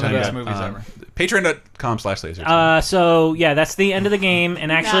Patreon. One of the best movies ever. Patreon.com/laser. So yeah, that's the end of the game,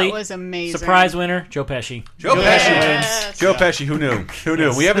 and actually, That was amazing. Surprise winner, Joe Pesci. Joe Pesci wins. Joe Pesci, who knew? Who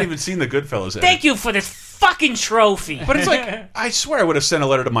knew? We haven't even seen the Goodfellas edit. Thank you for this fucking trophy. But it's like, I swear I would have sent a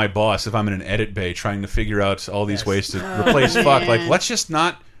letter to my boss if I'm in an edit bay trying to figure out all these ways to replace fuck. Like, let's just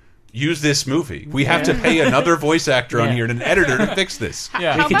not use this movie. We have to pay another voice actor on here and an editor to fix this.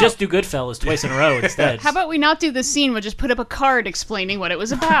 Yeah, we could just do Goodfellas twice in a row instead. How about we not do the scene? We'll just put up a card explaining what it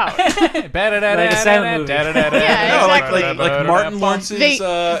was about. Like a sound movie. Yeah, exactly. Like Martin Lawrence's...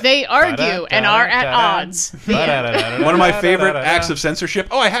 They argue and are at odds. One of my favorite acts of censorship.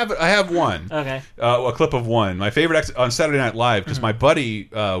 Oh, I have one. Okay. A clip of one. My favorite act on Saturday Night Live, because my buddy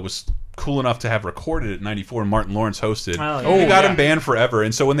was cool enough to have recorded it in '94. Martin Lawrence hosted. He got him banned forever,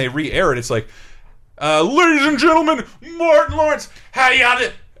 and so when they re-air it, it's like, ladies and gentlemen, Martin Lawrence, how you got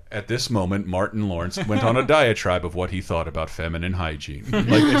it? At this moment, Martin Lawrence went on a diatribe of what he thought about feminine hygiene.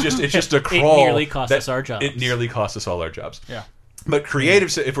 Like it's just a crawl. It nearly cost us our jobs. It nearly cost us all our jobs. Yeah. But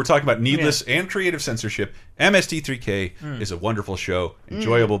creative, if we're talking about needless and creative censorship, MST3K is a wonderful show,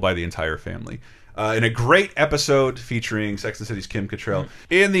 enjoyable by the entire family. In a great episode featuring Sex and the City's Kim Cattrall.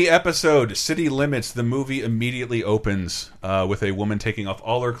 In the episode City Limits, the movie immediately opens with a woman taking off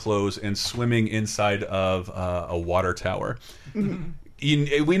all her clothes and swimming inside of a water tower.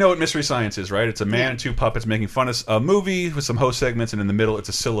 We know what Mystery Science is, right? It's a man and two puppets making fun of a movie with some host segments, and in the middle it's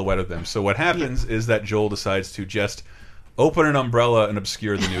a silhouette of them. So what happens is that Joel decides to just open an umbrella and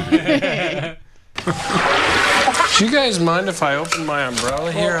obscure the nudity. Do you guys mind if I open my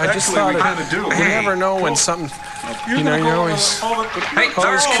umbrella here? I just thought you never know when something, you're always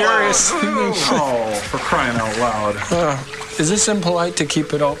curious. Oh, for crying out loud. Is this impolite to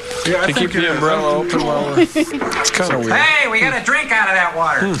keep it open? Yeah, to keep the umbrella open while we're... It's kind of weird. Hey, we got a drink out of that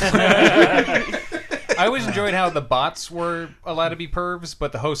water. I always enjoyed how the bots were allowed to be pervs,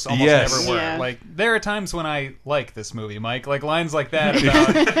 but the hosts almost never were. Yeah. Like, there are times when I like this movie, Mike. Like, lines like that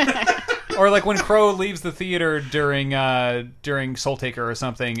about... Or like when Crow leaves the theater during Soul Taker or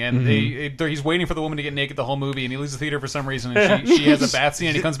something, and he's waiting for the woman to get naked the whole movie, and he leaves the theater for some reason, and she has a bath scene,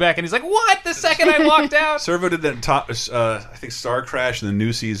 and he comes back, and he's like, "What?" The second I walked out. Servo did that I think Star Crash in the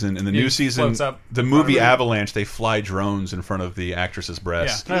new season. In the new season, up. the movie Avalanche, they fly drones in front of the actress's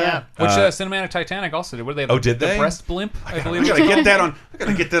breast. Yeah. Which Cinematic Titanic also did. What did they have? Did the they? breast blimp? I believe. I gotta get that on. I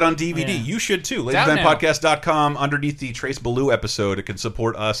gotta get that on DVD. Yeah. You should too. It's out now. LaserTimePodcast.com. Underneath the Trace Ballou episode, it can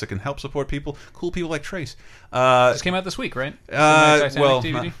support us. It can help support people. Cool people like Trace. This came out this week, right? Well,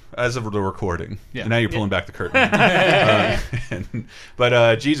 DVD? As of the recording. Yeah. Now you're pulling back the curtain.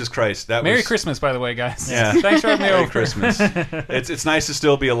 But Jesus Christ, that Merry was... Christmas, by the way, guys. Yeah. Thanks for having me Merry over. Christmas. It's nice to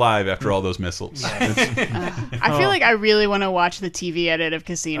still be alive after all those missiles. I feel like I really want to watch the TV edit of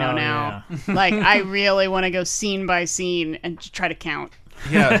Casino now. Like, I really want to go scene by scene and try to count.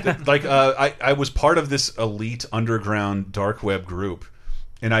 Yeah, like I was part of this elite underground dark web group,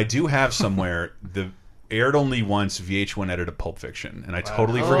 and I do have somewhere the aired only once VH1 edit of Pulp Fiction, and I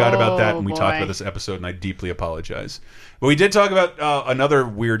totally forgot about that, and we talked about this episode, and I deeply apologize. But we did talk about another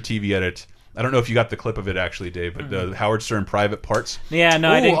weird TV edit. I don't know if you got the clip of it actually, Dave, but the Howard Stern Private Parts. Yeah,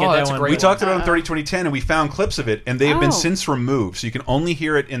 no, I didn't get that one. We talked about it in 30-2010, and we found clips of it, and they have been since removed, so you can only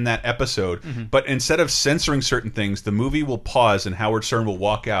hear it in that episode. But instead of censoring certain things, the movie will pause, and Howard Stern will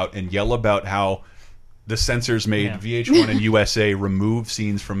walk out and yell about how the censors made VH1 and USA remove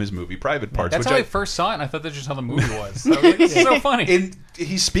scenes from his movie Private Parts. That's how I first saw it, and I thought that's just how the movie was. I was like, this is so funny. And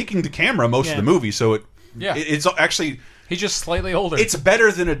he's speaking to camera most of the movie, so it's actually... He's just slightly older. It's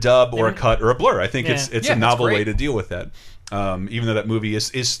better than a dub or a cut or a blur. I think it's a novel great way to deal with that. Even though that movie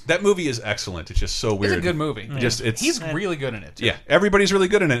is excellent. It's just so weird. It's a good movie. He's really good in it, too. Yeah, everybody's really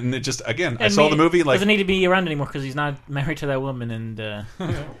good in it. And it just, again, I saw the movie like... doesn't need to be around anymore because he's not married to that woman. And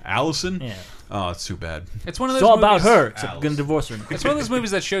Allison? Yeah. Oh, it's too bad. It's one of those all movies, about her, except I'm going to divorce her. It's one of those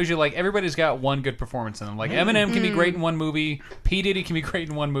movies that shows you, like, everybody's got one good performance in them. Like, Eminem can be great in one movie. P. Diddy can be great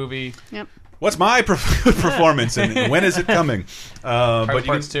in one movie. Yep. What's my performance and when is it coming? But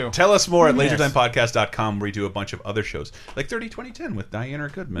you can tell us more at lasertimepodcast.com, where we do a bunch of other shows, like 30-2010 with Diana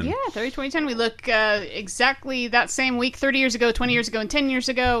Goodman. Yeah, 30-2010. We look exactly that same week, 30 years ago, 20 years ago, and 10 years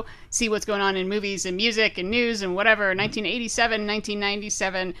ago, see what's going on in movies and music and news and whatever. 1987,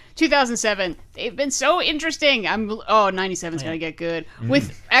 1997, 2007. They've been so interesting. 97's going to get good.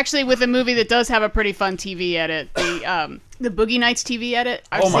 With a movie that does have a pretty fun TV edit. The Boogie Nights TV edit.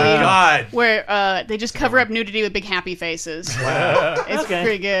 Oh my God! Where they just cover up nudity with big happy faces. Wow. It's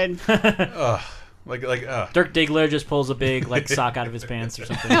pretty good. Dirk Diggler just pulls a big sock out of his pants or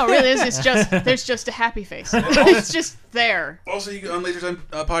something. No, really, there's just a happy face. It's just there. Also, on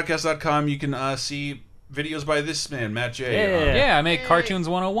LaserTimePodcast.com, you can see videos by this man, Matt J. Yeah, I make Cartoons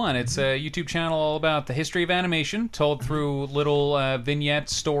 101. It's a YouTube channel all about the history of animation, told through little vignette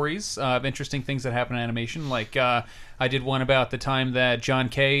stories of interesting things that happen in animation. Like, I did one about the time that John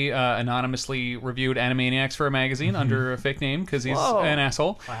Kay anonymously reviewed Animaniacs for a magazine under a fake name because he's an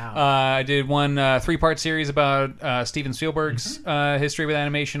asshole. Wow. I did one 3-part series about Steven Spielberg's history with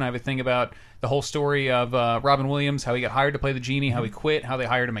animation. I have a thing about the whole story of Robin Williams, how he got hired to play the genie, how he quit, how they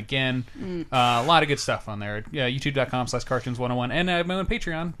hired him again. A lot of good stuff on there. YouTube.com/cartoons101. And I have my own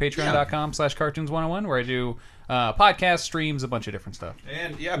Patreon, patreon.com/cartoons101, where I do podcasts, streams, a bunch of different stuff.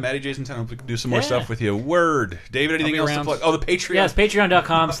 And Matty Jason 10, hopefully we can do some more stuff with you. Word. David, anything else to plug? Oh, the Patreon. Yes,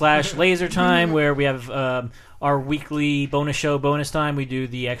 patreon.com/lasertime, where we have our weekly bonus show, Bonus Time. We do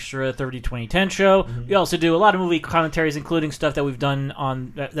the extra 30-20-10 show. We also do a lot of movie commentaries, including stuff that we've done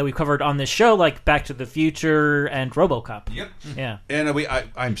that we've covered on this show, like Back to the Future and RoboCop. Yep. Yeah. And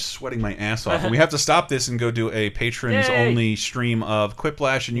I'm sweating my ass off. And we have to stop this and go do a patrons-only stream of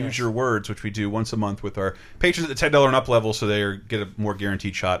Quiplash and Use Your Words, which we do once a month with our patrons at the $10 and up level, so they get a more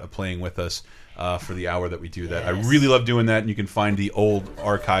guaranteed shot of playing with us. For the hour that we do that. I really love doing that, and you can find the old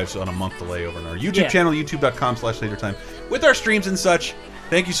archives on a month delay over on our YouTube channel, youtube.com/lasertime, with our streams and such.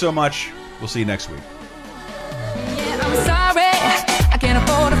 Thank you so much. We'll see you next week. I'm sorry, I can't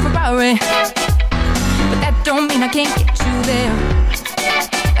afford a Ferrari, but that don't mean I can't get you there.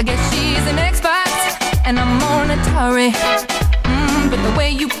 I guess she's an Xbox, and I'm on Atari, but the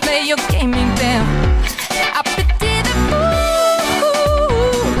way you play your game ain't there.